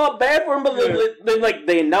 Like I felt bad for him, but then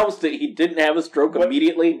they announced that he didn't have a stroke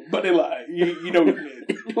immediately. But they lied. You know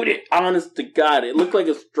what Dude, honest to God, it looked like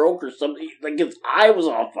a stroke or something. Like his eye was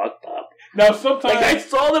all fucked up. Now sometimes I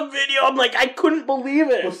saw the video. I'm like, I couldn't believe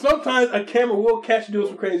it. Well, sometimes a camera will catch you doing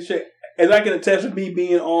some crazy shit. As I can attest to me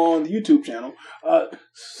being on the YouTube channel,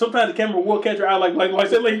 sometimes the camera will catch your eye like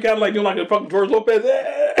say like you kind of like doing like a fucking George Lopez.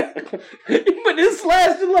 But this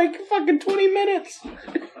lasted like fucking 20 minutes.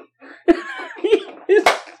 his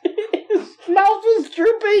mouth was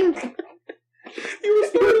drooping. He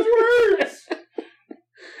was saying his words.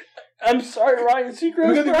 I'm sorry, Ryan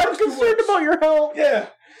Seacrest, but I'm concerned about your health. Yeah,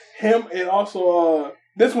 him and also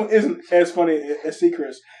this one isn't as funny as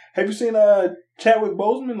Seacrest. Have you seen Chadwick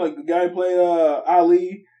Boseman, like the guy who played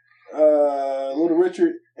Ali, Little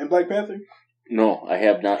Richard, and Black Panther? No, I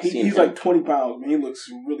have not seen him. He's like 20 pounds, man. He looks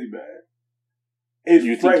really bad. It's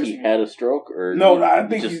you think he had a stroke? Or no, I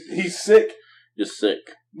think he's sick. Just sick.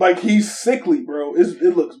 Like, he's sickly, bro. It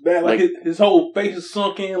looks bad. Like his whole face is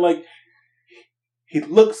sunk in. Like, he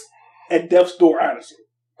looks at death's door, honestly.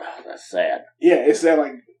 Oh, that's sad. Yeah, it's sad.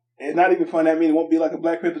 Like, it's not even fun. That means it won't be like a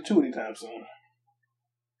Black Panther 2 anytime soon.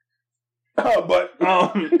 But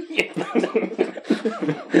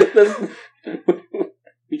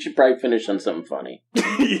we should probably finish on something funny.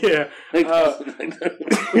 Yeah. We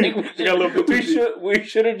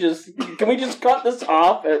should have just. Can we just cut this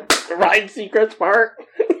off at Ryan Seacrest's part?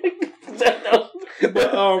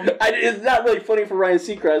 It's not really funny for Ryan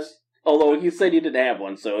Seacrest, although he said he didn't have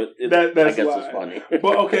one, so that's I guess it's funny.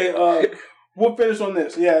 But okay, we'll finish on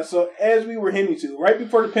this. Yeah. So as we were hinting to, right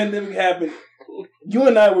before the pandemic happened, you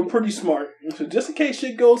and I were pretty smart. So just in case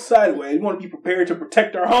shit goes sideways, we want to be prepared to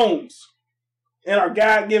protect our homes and our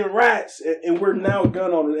God-given rights. And we're now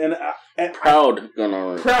gun owners. And proud gun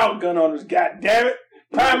owners. Proud gun owners. God damn it.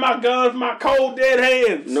 Proud my guns, my cold dead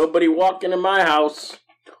hands. Nobody walking in my house.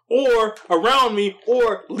 Or around me,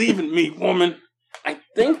 or leaving me, woman. I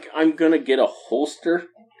think I'm going to get a holster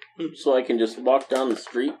so I can just walk down the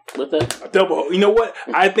street with it. A double. You know what?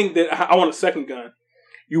 I think that I want a second gun.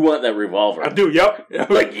 You want that revolver? I do. Yep.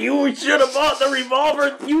 Like you should have bought the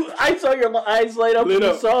revolver. I saw your eyes light up when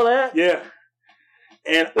you saw that. Yeah.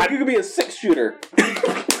 And you could be a 6-shooter.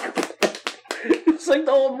 It's like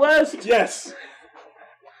the Old West. Yes.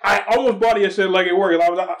 I almost bought it yesterday, like at work. I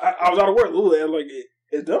was out of work. Ooh, they're like,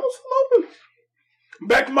 is that still open?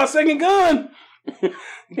 Back to my second gun.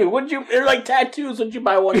 They're like tattoos. Would you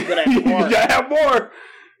buy one? You gotta have more. You gotta have more.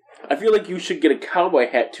 I feel like you should get a cowboy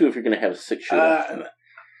hat too if you're gonna have a 6-shooter.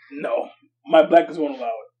 No, my blackness won't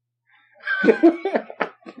allow it.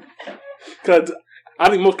 Because I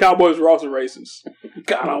think most cowboys are also racist.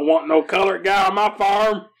 I don't want no colored guy on my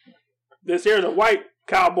farm. This here's a white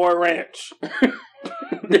cowboy ranch.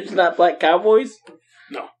 There's not black cowboys?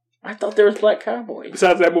 No. I thought there was black cowboys.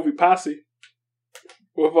 Besides that movie Posse.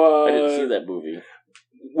 With I didn't see that movie.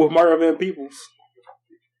 With Mario Van Peebles.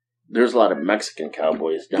 There's a lot of Mexican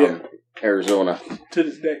cowboys down in Arizona. To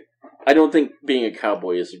this day. I don't think being a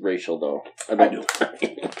cowboy is racial, though. I do.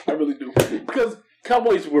 I really do. Because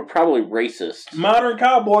cowboys were probably racist. Modern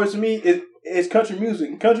cowboys, to me, is country music.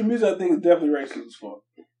 And country music, I think, is definitely racist as fuck.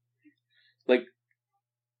 Like,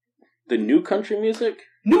 the new country music?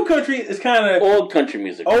 New country is kind of... Old country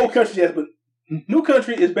music. Old country, yes, but new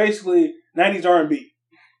country is basically 90s R&B.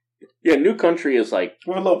 Yeah, New Country is like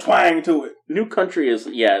with a little twang to it. New Country is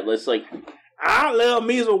it's like I love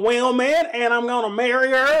me a woman and I'm gonna marry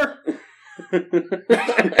her,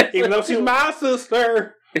 even though she's my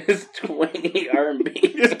sister. It's 20 R&B.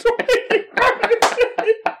 It's 20.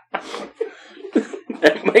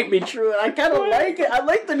 That might be true. I kind of like it. I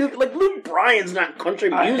like the new Luke Bryan's not country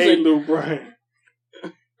music. I hate Luke Bryan.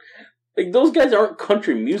 Like those guys aren't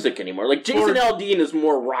country music anymore. Like Jason Aldean is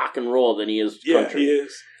more rock and roll than he is country. Yeah,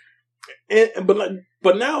 he is.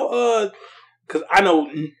 But now, because I know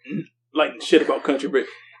like shit about country, but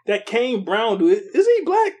that Kane Brown dude, is he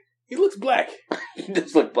black? He looks black. He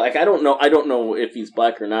does look black. I don't know if he's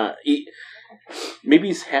black or not. Maybe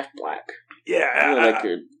he's half black. Yeah,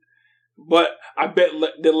 but I bet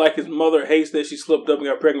that like his mother hates that she slipped up and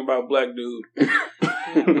got pregnant by a black dude.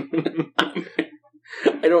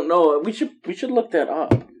 I don't know. We should look that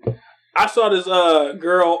up. I saw this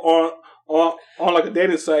girl on like a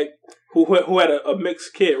dating site who had a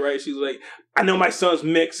mixed kid, right? She's like, I know my son's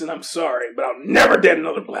mixed and I'm sorry, but I'll never date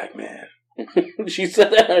another black man. She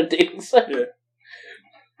said that on a dating site? Yeah.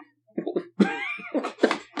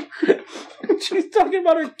 She's talking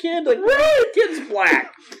about her kid, like, her kid's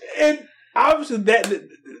black. And obviously that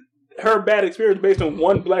her bad experience based on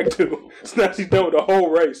one black dude. So now she's done with the whole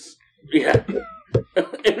race. Yeah.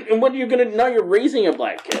 And what are you gonna? Now you're raising a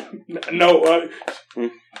black kid. No,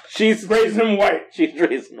 she's raising him white. She's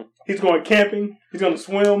raising him. He's going camping. He's going to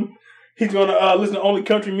swim. He's going to listen to only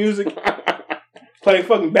country music. Play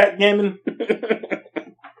fucking backgammon.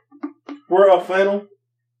 Wear a flannel.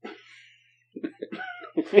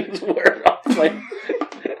 Wear a flannel.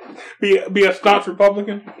 Be a staunch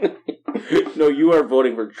Republican. No, you are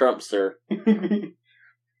voting for Trump, sir.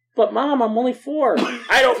 But Mom, I'm only 4.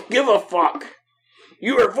 I don't give a fuck.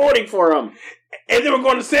 You are voting for him. And then we're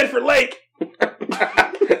going to Sanford Lake. There's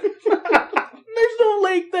no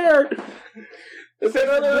lake there.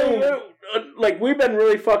 Like, we've been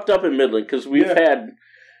really fucked up in Midland because we've had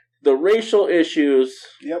the racial issues.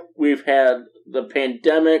 Yep. We've had the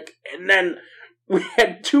pandemic. And then we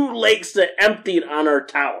had 2 lakes that emptied on our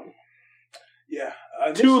town. Yeah.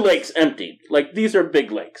 2 lakes emptied. Like, these are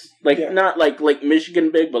big lakes. Like, not like Lake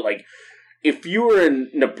Michigan big, but like, if you were in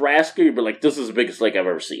Nebraska, you'd be like, this is the biggest lake I've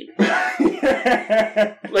ever seen.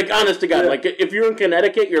 Like, honest to God. Yeah. Like, if you're in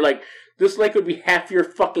Connecticut, you're like, this lake would be half your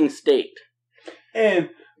fucking state. And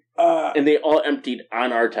they all emptied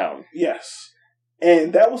on our town. Yes.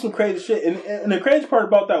 And that was some crazy shit. And the crazy part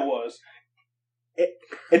about that was, it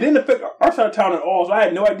didn't affect our side of town at all, so I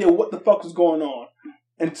had no idea what the fuck was going on.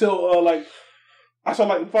 Until, I saw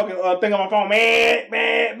the fucking thing on my phone, man,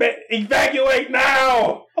 evacuate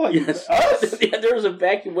now! I'm like, yes. Us? Yeah, there was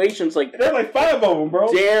evacuations. Like, there's like 5 of them, bro.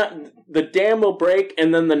 The dam will break,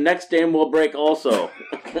 and then the next dam will break also.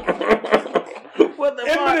 What the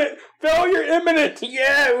imminent! Fuck? Failure imminent!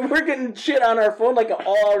 Yeah, we're getting shit on our phone like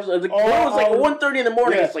all hours. It was like 1:30 in the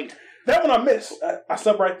morning. Yeah. It's like, that one I missed. I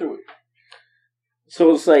slept right through it.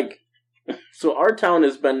 So it's like, our town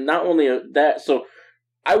has been not only that, so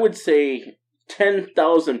I would say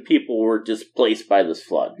 10,000 people were displaced by this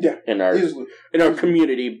flood. Yeah, in our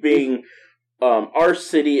community, being our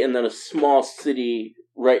city and then a small city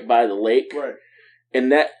right by the lake. Right.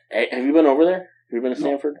 And that, have you been over there? Have you been to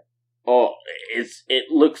Sanford? Oh, it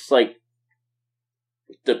looks like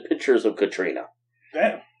the pictures of Katrina.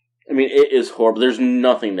 Damn. I mean, it is horrible. There's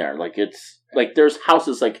nothing there. Like, it's like there's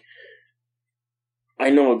houses like, I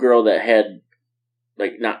know a girl that had,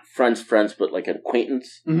 like, not friends, but like an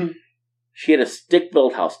acquaintance. Mm-hmm. She had a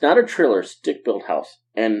stick-built house, not a trailer, stick-built house.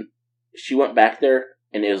 And she went back there,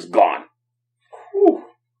 and it was gone. Whew.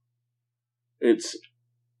 It's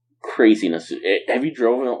craziness. Have you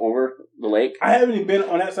driven over the lake? I haven't even been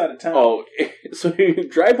on that side of town. Oh, so you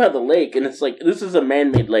drive by the lake, and it's like, this is a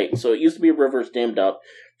man-made lake. So it used to be a river dammed up.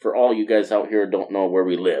 For all you guys out here who don't know where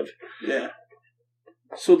we live. Yeah.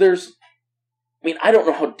 So there's, I mean, I don't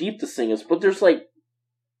know how deep this thing is, but there's like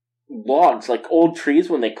logs, like old trees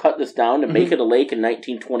when they cut this down to make it a lake in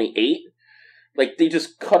 1928. Like, they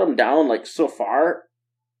just cut them down, like, so far.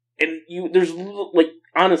 And there's, like,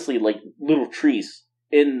 honestly, like, little trees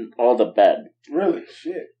in all the bed. Really?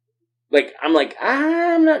 Shit. Like,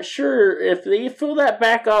 I'm not sure if they fill that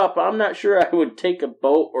back up. I'm not sure I would take a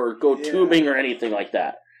boat or go tubing or anything like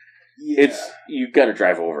that. Yeah. You gotta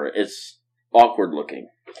drive over it. It's awkward looking.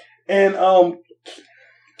 And,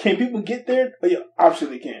 can people get there? Oh, yeah,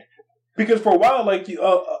 obviously they can. Because for a while, like, they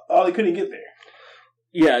couldn't get there.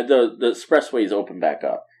 Yeah, the expressway's open back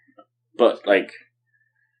up. But, like,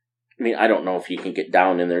 I mean, I don't know if you can get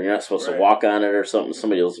down in there. You're not supposed to walk on it or something.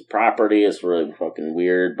 Somebody else's property. It's really fucking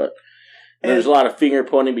weird. But There's a lot of finger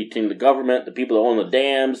pointing between the government, the people that own the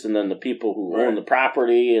dams, and then the people who own the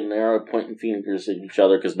property, and they're pointing fingers at each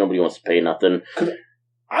other because nobody wants to pay nothing.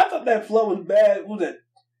 I thought that flood was bad. What was that,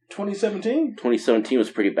 2017? 2017 was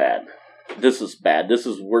pretty bad. This is bad. This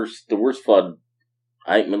is worse. The worst flood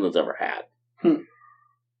I think Midland's ever had.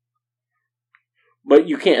 But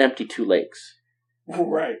you can't empty two lakes.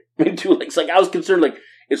 Right. I mean, two lakes. Like, I was concerned, like,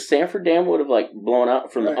 if Sanford Dam would have, like, blown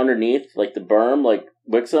out from underneath, like, the berm, like,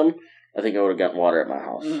 Wixom, I think I would have gotten water at my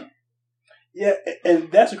house. Yeah,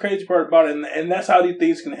 and that's the crazy part about it, and that's how these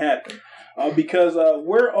things can happen. Because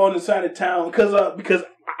we're on the side of town, because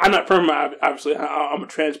I'm not from, obviously, I'm a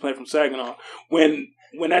transplant from Saginaw. When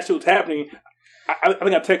that shit was happening, I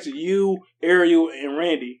think I texted you, Ariel, and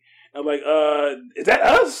Randy. I'm like, is that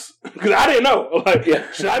us? Because I didn't know. Like,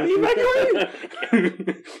 should I be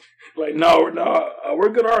evacuated? Like, no, we're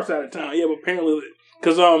good on our side of town. Yeah, but apparently,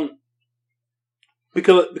 because one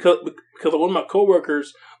of my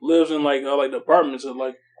coworkers lives in like the apartments and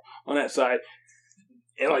like on that side,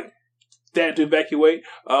 and like they had to evacuate.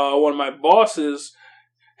 One of my bosses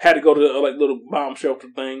had to go to the like little bomb shelter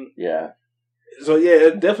thing. Yeah. So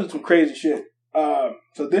yeah, definitely some crazy shit.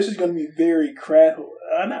 So this is going to be very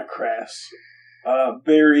not crass,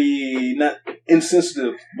 very not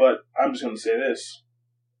insensitive. But I'm just going to say this: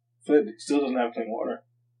 Flint still doesn't have clean water.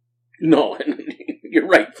 No, you're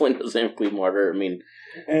right. Flint doesn't have clean water. I mean,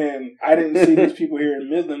 and I didn't see these people here in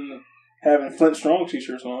Midland having Flint Strong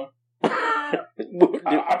t-shirts on.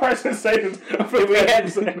 I probably shouldn't say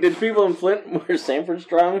this. Did people in Flint wear Sanford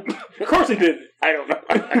Strong? Of course they did. I don't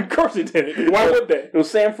know. Of course they did. Why would they? No,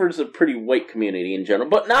 Sanford's a pretty white community in general,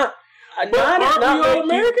 but not. Aren't we all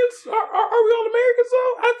Americans? Are we all Americans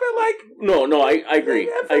though? I feel like no. I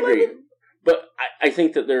agree. I agree. But I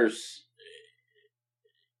think that there's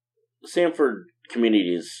Sanford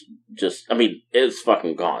community is just. I mean, it's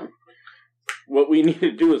fucking gone. What we need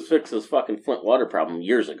to do is fix this fucking Flint water problem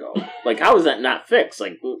years ago. Like, how is that not fixed?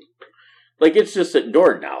 Like it's just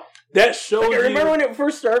ignored now. That shows like, I remember when it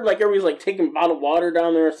first started, like, everybody's, like, taking bottled water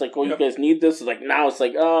down there. It's like, well, you guys need this. It's like, now it's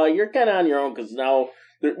like, oh, you're kind of on your own because now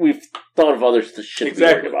we've thought of other shit to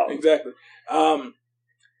worry about. Exactly.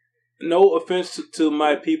 No offense to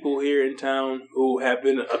my people here in town who have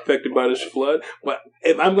been affected by this flood, but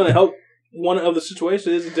if I'm going to help one of the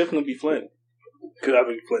situations, it's definitely be Flint. Because I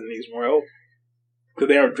think Flint needs more help. Because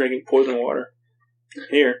they are drinking poison water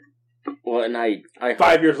here. Well, and I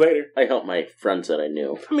 5 years later, I helped my friends that I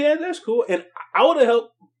knew. I mean, that's cool, and I would have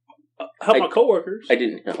helped my coworkers. I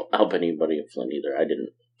didn't help anybody in Flint either. I didn't.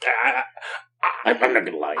 I'm not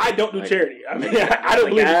gonna lie. I don't do charity. I mean, I don't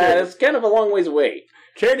believe in charity. It's kind of a long ways away.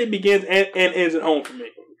 Charity begins and ends at home for me.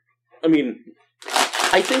 I mean,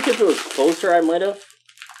 I think if it was closer, I might have.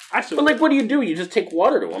 But, like, what do? You just take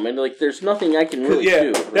water to them, and, like, there's nothing I can really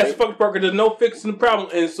do. Right? That's fucking broker. There's no fixing the problem,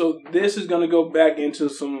 and so this is going to go back into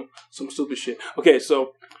some stupid shit. Okay,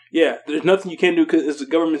 so, yeah, there's nothing you can do because it's the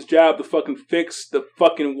government's job to fucking fix the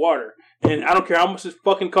fucking water. And I don't care how much it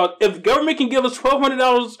fucking costs. If the government can give us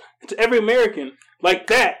 $1,200 to every American, like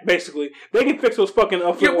that, basically, they can fix those fucking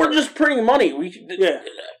yeah, we're just printing money.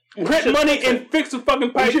 Print money and fix the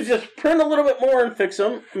fucking pipes. We should just print a little bit more and fix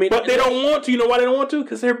them. I mean, but they don't want to. You know why they don't want to?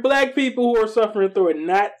 Because they're black people who are suffering through it,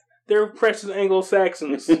 not their precious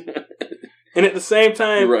Anglo-Saxons. And at the same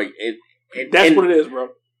time, right? That's what it is, bro.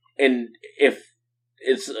 And if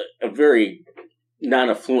it's a very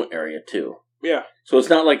non-affluent area too, yeah. So it's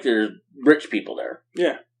not like there's rich people there.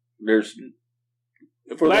 Yeah, there's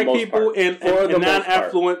black people and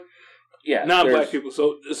non-affluent. Yeah, non-black people.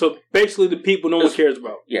 So basically, the people no one cares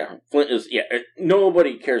about. Yeah, Flint is. Yeah,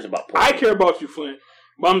 nobody cares about poor people. I care about you, Flint.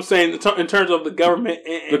 But I'm saying in terms of the government,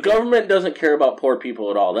 the government doesn't care about poor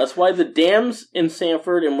people at all. That's why the dams in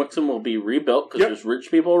Sanford and Wixom will be rebuilt because there's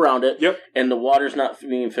rich people around it. Yep. And the water's not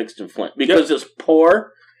being fixed in Flint because it's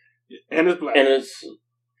poor and it's black and it's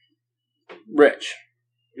rich.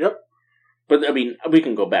 Yep. But I mean, we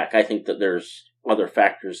can go back. I think that there's other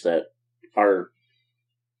factors that our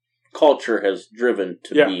culture has driven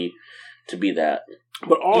to be that.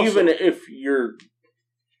 But also,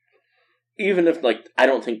 even if like I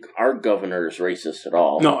don't think our governor is racist at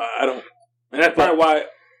all. No, I don't. And that's probably why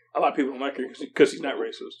a lot of people don't like him because he's not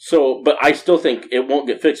racist. So, but I still think it won't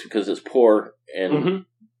get fixed because it's poor and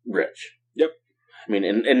rich. Yep. I mean,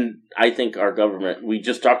 and I think our government. We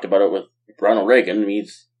just talked about it with Ronald Reagan. We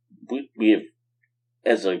have,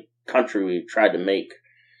 as a country, we've tried to make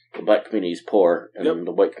the black communities poor and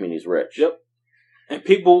the white communities rich. Yep. And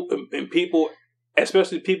people,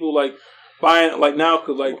 especially people like buying like now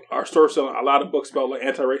because like our store's selling a lot of books about like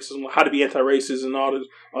anti-racism, how to be anti-racist, and all the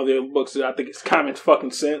other books that I think it's common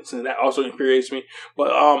fucking sense, and that also infuriates me.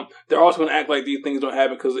 But they're also going to act like these things don't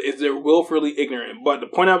happen because they're willfully ignorant. But the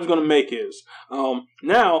point I was going to make is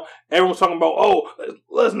now everyone's talking about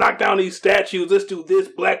let's knock down these statues, let's do this,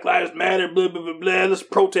 Black Lives Matter, blah blah blah blah. Let's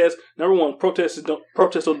protest. Number one, protests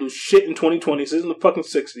don't do shit in 2020. This is in the fucking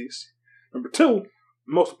 60s. Number two,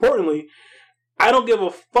 most importantly, I don't give a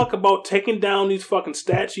fuck about taking down these fucking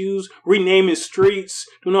statues, renaming streets,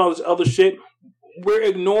 doing all this other shit. We're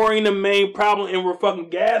ignoring the main problem and we're fucking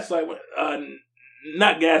gaslighting.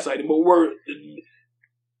 Not gaslighting, but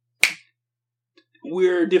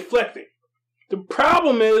we're deflecting. The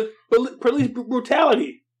problem is police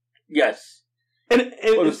brutality. Yes. And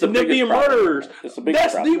them being murderers. That's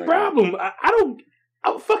the problem.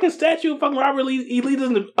 A fucking statue of fucking Robert E. Lee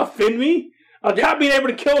doesn't offend me. A cop being able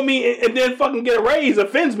to kill me and then fucking get a raise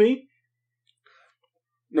offends me.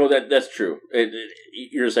 No, that's true.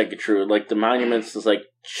 You're like true. Like the monuments is like,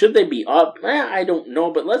 should they be up? I don't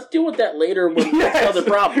know, but let's deal with that later when we fix other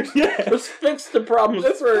problems. Yes. Let's fix the problems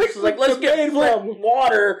first. Let's get Flint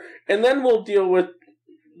water, and then we'll deal with.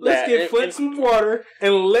 Let's get Flint some water,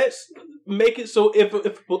 and let's make it so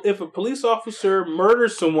if a police officer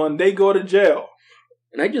murders someone, they go to jail.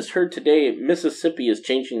 And I just heard today Mississippi is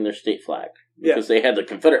changing their state flag. Because they had the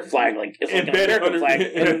Confederate flag, like it's like an American flag,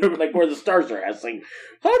 and like where the stars are. I was like,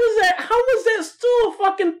 how was that still a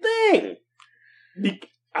fucking thing?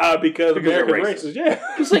 Because America's racist. Yeah.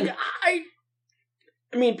 It's like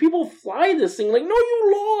I mean, people fly this thing like, no,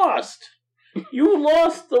 you lost. You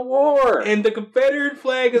lost the war. And the Confederate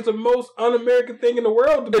flag is the most un-American thing in the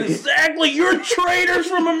world to me. Exactly. You're traitors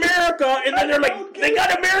from America. And then they're like, they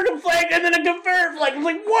got American flag and then a Confederate flag. It's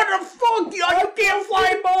like, what the fuck? You can't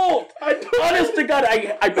fly both. Honest to God,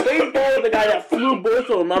 I played ball with the guy that flew both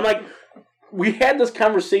of them. I'm like, we had this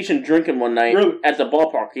conversation drinking one night at the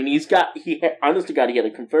ballpark. And honest to God, he had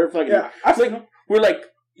a Confederate flag. Yeah, we're like,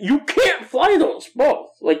 you can't fly those both.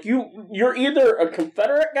 Like you're either a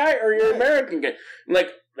Confederate guy or you're an American guy. Like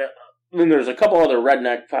then there's a couple other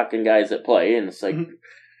redneck fucking guys that play, and it's like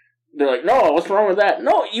they're like, no, what's wrong with that?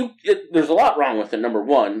 No, there's a lot wrong with it. Number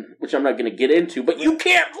one, which I'm not going to get into, but you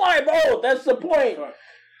can't fly both. That's the point.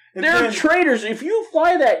 They're traitors. If you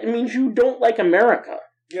fly that, it means you don't like America.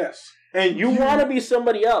 Yes. And you want to be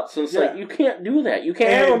somebody else. And it's like, you can't do that. You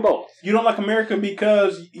can't have them both. You don't like America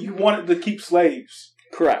because you wanted to keep slaves.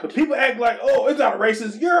 Correct. So people act like, it's not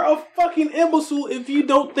racist. You're a fucking imbecile if you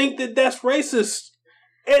don't think that that's racist.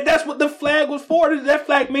 And that's what the flag was for. That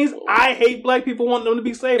flag means I hate black people wanting them to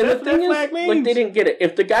be slaves. That's what that flag means. Like, they didn't get it.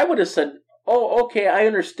 If the guy would have said, okay, I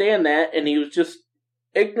understand that, and he was just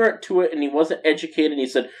ignorant to it, and he wasn't educated, and he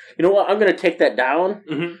said, you know what, I'm going to take that down,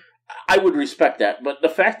 I would respect that. But the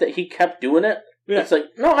fact that he kept doing it, it's like,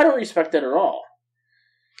 no, I don't respect that at all.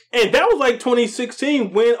 And that was like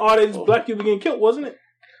 2016 when all these black people getting killed, wasn't it?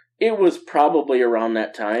 It was probably around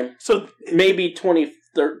that time. So maybe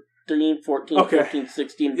 2013, 14, 15,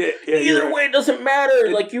 16. Either way, it doesn't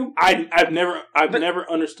matter. I've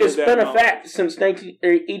never understood that. It's been a fact since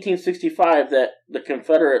 1865 that the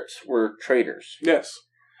Confederates were traitors. Yes.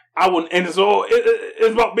 And it's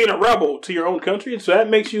about being a rebel to your own country, so that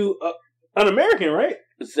makes you an American, right?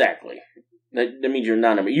 Exactly. That means you're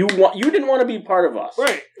not American. You didn't want to be part of us.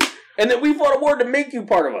 Right. And then we fought a war to make you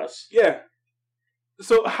part of us. Yeah.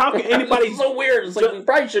 So how can anybody... It's so weird. It's like, we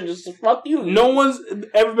probably should just fuck you. No one's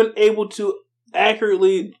ever been able to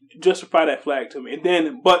accurately justify that flag to me.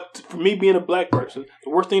 But for me being a black person, the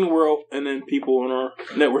worst thing in the world, and then people on our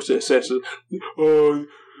network says, the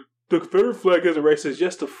Confederate flag isn't racist.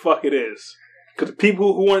 Yes, the fuck it is. Because the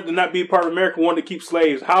people who wanted to not be a part of America wanted to keep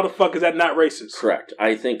slaves. How the fuck is that not racist? Correct.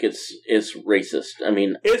 I think it's racist. I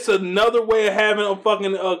mean... It's another way of having a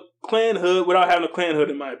fucking Klan hood without having a Klan hood,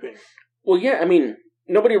 in my opinion. Well, yeah, I mean...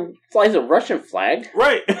 Nobody flies a Russian flag.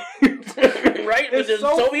 Right. Right?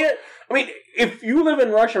 Soviet... I mean, if you live in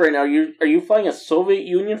Russia right now, are you flying a Soviet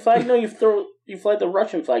Union flag? No, you fly the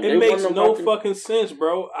Russian flag. It makes no fucking sense,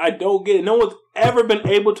 bro. I don't get it. No one's ever been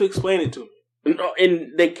able to explain it to me.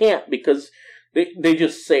 And they can't because they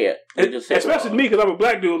just say it. Especially me, because I'm a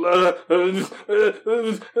black dude. I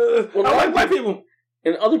like black people.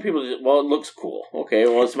 And other people, it looks cool. Okay,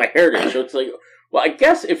 well, it's my heritage. So it's like... Well, I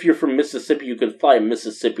guess if you're from Mississippi, you could fly a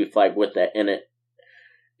Mississippi flag with that in it.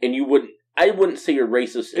 And I wouldn't say you're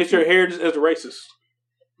racist. It's your heritage as a racist.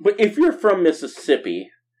 But if you're from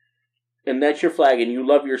Mississippi, and that's your flag, and you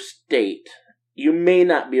love your state, you may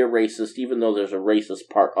not be a racist, even though there's a racist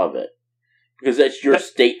part of it. Because that's your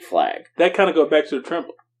state flag. That kind of goes back to the Trump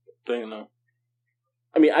thing, though.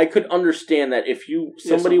 I mean, I could understand that if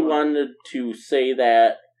somebody wanted to say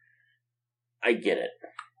that, I get it.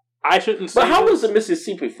 I shouldn't say But how this. does the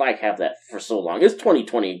Mississippi flag have that for so long? It's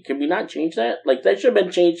 2020. Can we not change that? Like, that should have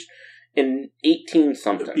been changed in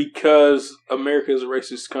 18-something. Because America is a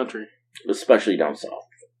racist country. Especially down south.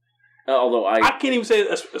 Although I can't even say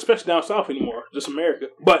especially down south anymore. Just America.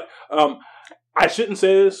 But I shouldn't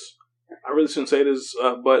say this. I really shouldn't say this.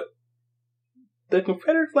 But the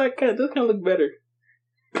Confederate flag does kind of look better.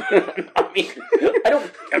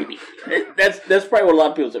 That's probably what a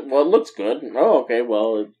lot of people say. Well, it looks good. Oh, okay,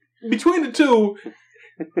 well. Between the two,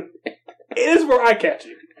 it is more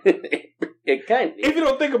eye-catching. It kind of. If you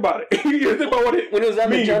don't think about it. You think about what it when it was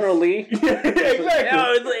on means. the General Lee. Yeah, exactly.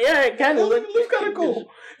 It kind of looks kind of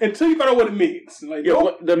cool. Until you find out what it means. Like,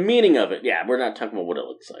 the meaning of it, we're not talking about what it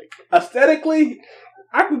looks like. Aesthetically,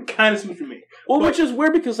 I can kind of see what you mean. Well, which is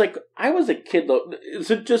weird because, like, I was a kid, though.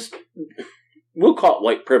 So just, we'll call it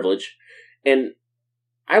white privilege. And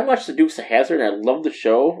I watched the Dukes of Hazzard, and I loved the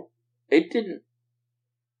show.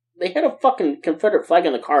 They had a fucking Confederate flag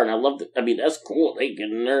in the car, and I loved it. I mean, that's cool. They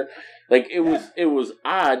get in there. Like, it was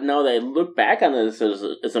odd. Now that I look back on this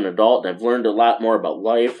as an adult, and I've learned a lot more about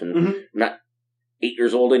life, and I'm not 8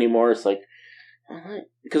 years old anymore. It's like,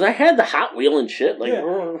 because I had the Hot Wheel and shit. Like,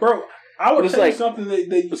 bro, I would tell you something that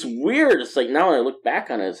it's weird. It's like, now when I look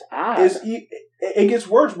back on it, it's odd. It gets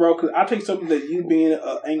worse, bro, because I'll tell you something that you being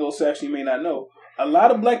an Anglo-Saxon, you may not know. A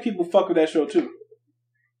lot of black people fuck with that show, too.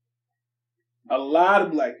 A lot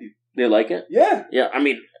of black people. They like it? Yeah. Yeah, I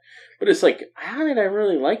mean, but it's like, how did I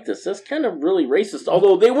really like this? That's kind of really racist.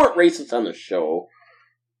 Although they weren't racist on the show.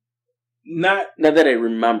 Not that I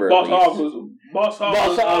remember. Boss Hogg was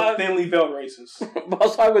a thinly veiled racist.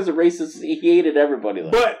 Boss Hogg was a racist. He hated everybody,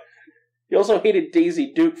 though. But he also hated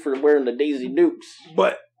Daisy Duke for wearing the Daisy Dukes.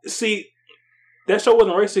 But, see, that show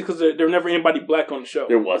wasn't racist because there was never anybody black on the show.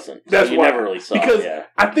 There wasn't. That's so you why. Never really saw because it,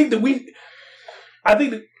 I think that we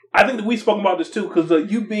spoke about this too, because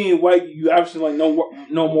you being white, you obviously like know more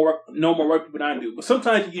white people than I do. But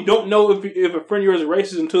sometimes you don't know if a friend of yours is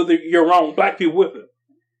racist until you're around black people with it.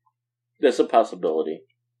 That's a possibility.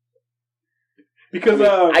 Because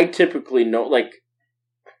I typically know, like,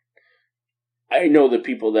 I know the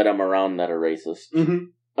people that I'm around that are racist. Mm-hmm.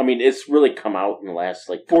 I mean, it's really come out in the last,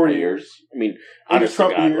 like, 4 years. I mean,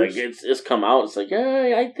 honestly, God, like, it's come out. It's like,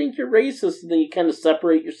 hey, I think you're racist. And then you kind of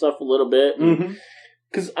separate yourself a little bit.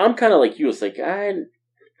 Because I'm kind of like you. It's like, I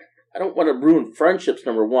don't want to ruin friendships,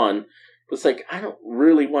 number one. But it's like, I don't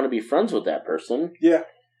really want to be friends with that person. Yeah.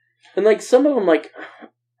 And, like, some of them, like,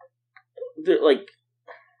 they're, like,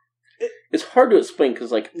 it's hard to explain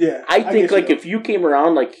because, like, I think, like, if you came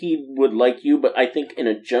around, like, he would like you, but I think in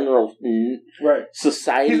a general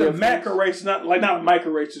society. He's a macro racist, not a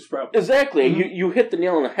micro racist, probably. Exactly. Mm-hmm. You hit the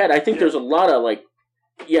nail on the head. I think there's a lot of, like,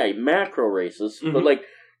 macro racists, but,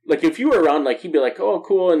 like, if you were around, like, he'd be like, oh,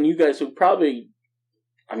 cool, and you guys would probably,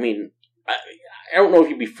 I mean, I don't know if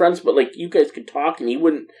you'd be friends, but, like, you guys could talk, and he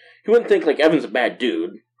wouldn't think, like, Evan's a bad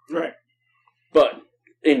dude. Right. But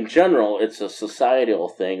in general, it's a societal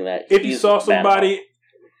thing that if you saw somebody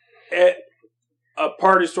at a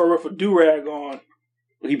party store with a do-rag on,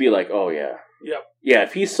 he'd be like, oh, yeah. Yep. Yeah,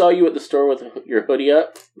 if he saw you at the store with your hoodie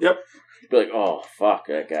up, yep, he'd be like, oh, fuck,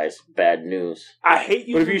 that guy's bad news. I hate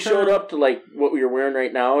you. But if you showed up to, like, what we were wearing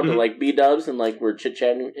right now, to, like, B-dubs, and, like, we're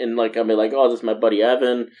chit-chatting, and, like, I'd be like, oh, this is my buddy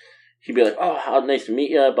Evan, he'd be like, oh, how nice to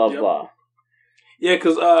meet you, blah, blah. Yeah,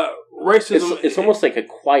 because racism... It's almost like a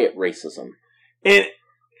quiet racism. And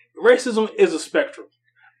racism is a spectrum.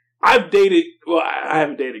 I've dated... Well, I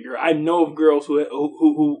haven't dated a girl. I know of girls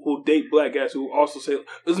who date black guys who also say...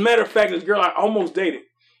 As a matter of fact, this girl I almost dated...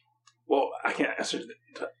 Well, I can't answer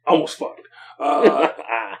that. Almost fucked.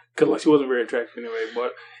 Because like, she wasn't very attractive anyway.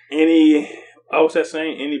 But what's that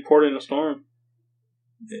saying? Any port in a storm?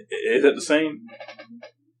 Is that the same?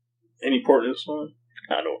 Any port in a storm?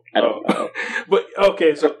 I don't know. But,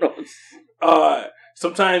 okay, so...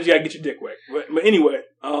 sometimes you gotta get your dick wet. But anyway,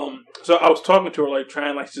 so I was talking to her, like,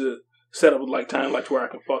 trying, like, to set up, like, time, like, to where I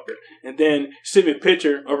can fuck her. And then she sent me a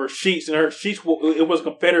picture of her sheets, and her sheets, it was a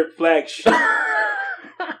Confederate flag sheet on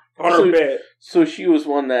her bed. So she was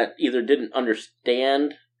one that either didn't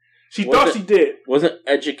understand. She thought she did. Wasn't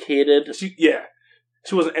educated. She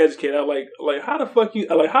wasn't educated. I like how the fuck you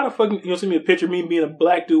send me a picture of me being a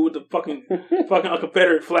black dude with the fucking a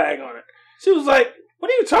Confederate flag on it. She was like, what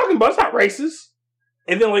are you talking about? It's not racist.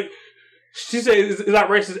 And then, like, she said, it's not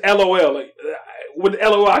racist, LOL. Like, with the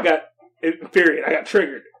LOL, I got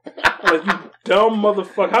triggered. I'm like, you dumb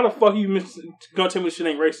motherfucker. How the fuck are you gonna tell me this shit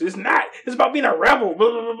ain't racist? It's not. It's about being a rebel, blah,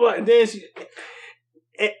 blah, blah, blah. And then she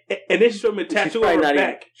showed me a tattoo on her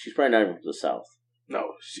back. She's probably not even from the South.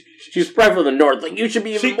 No, she's probably from the north. Like you should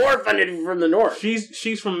be even more offended if you're from the north.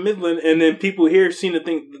 She's from Midland, and then people here seem to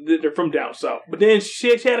think that they're from down south. But then she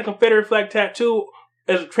had a Confederate flag tattoo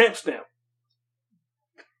as a tramp stamp.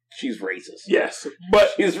 She's racist. Yes,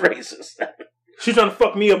 but she's racist. She's trying to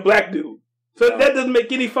fuck me, a black dude. So that doesn't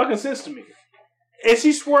make any fucking sense to me. And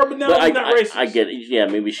she swore, but now she's not racist. I get it. Yeah,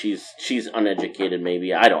 maybe she's uneducated.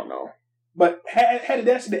 Maybe I don't know. But had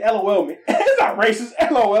that's the LOL me. It's not racist.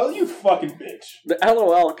 LOL, you fucking bitch. The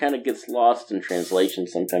LOL kind of gets lost in translation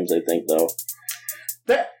sometimes. I think though.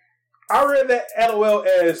 I read that LOL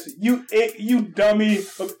as you dummy.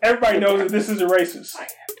 Everybody knows that this is a racist. I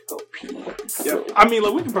have to go pee. Yep. I mean,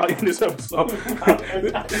 look, we can probably end this episode.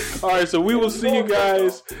 All right, so we will see you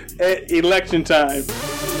guys at election time.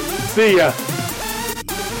 See ya.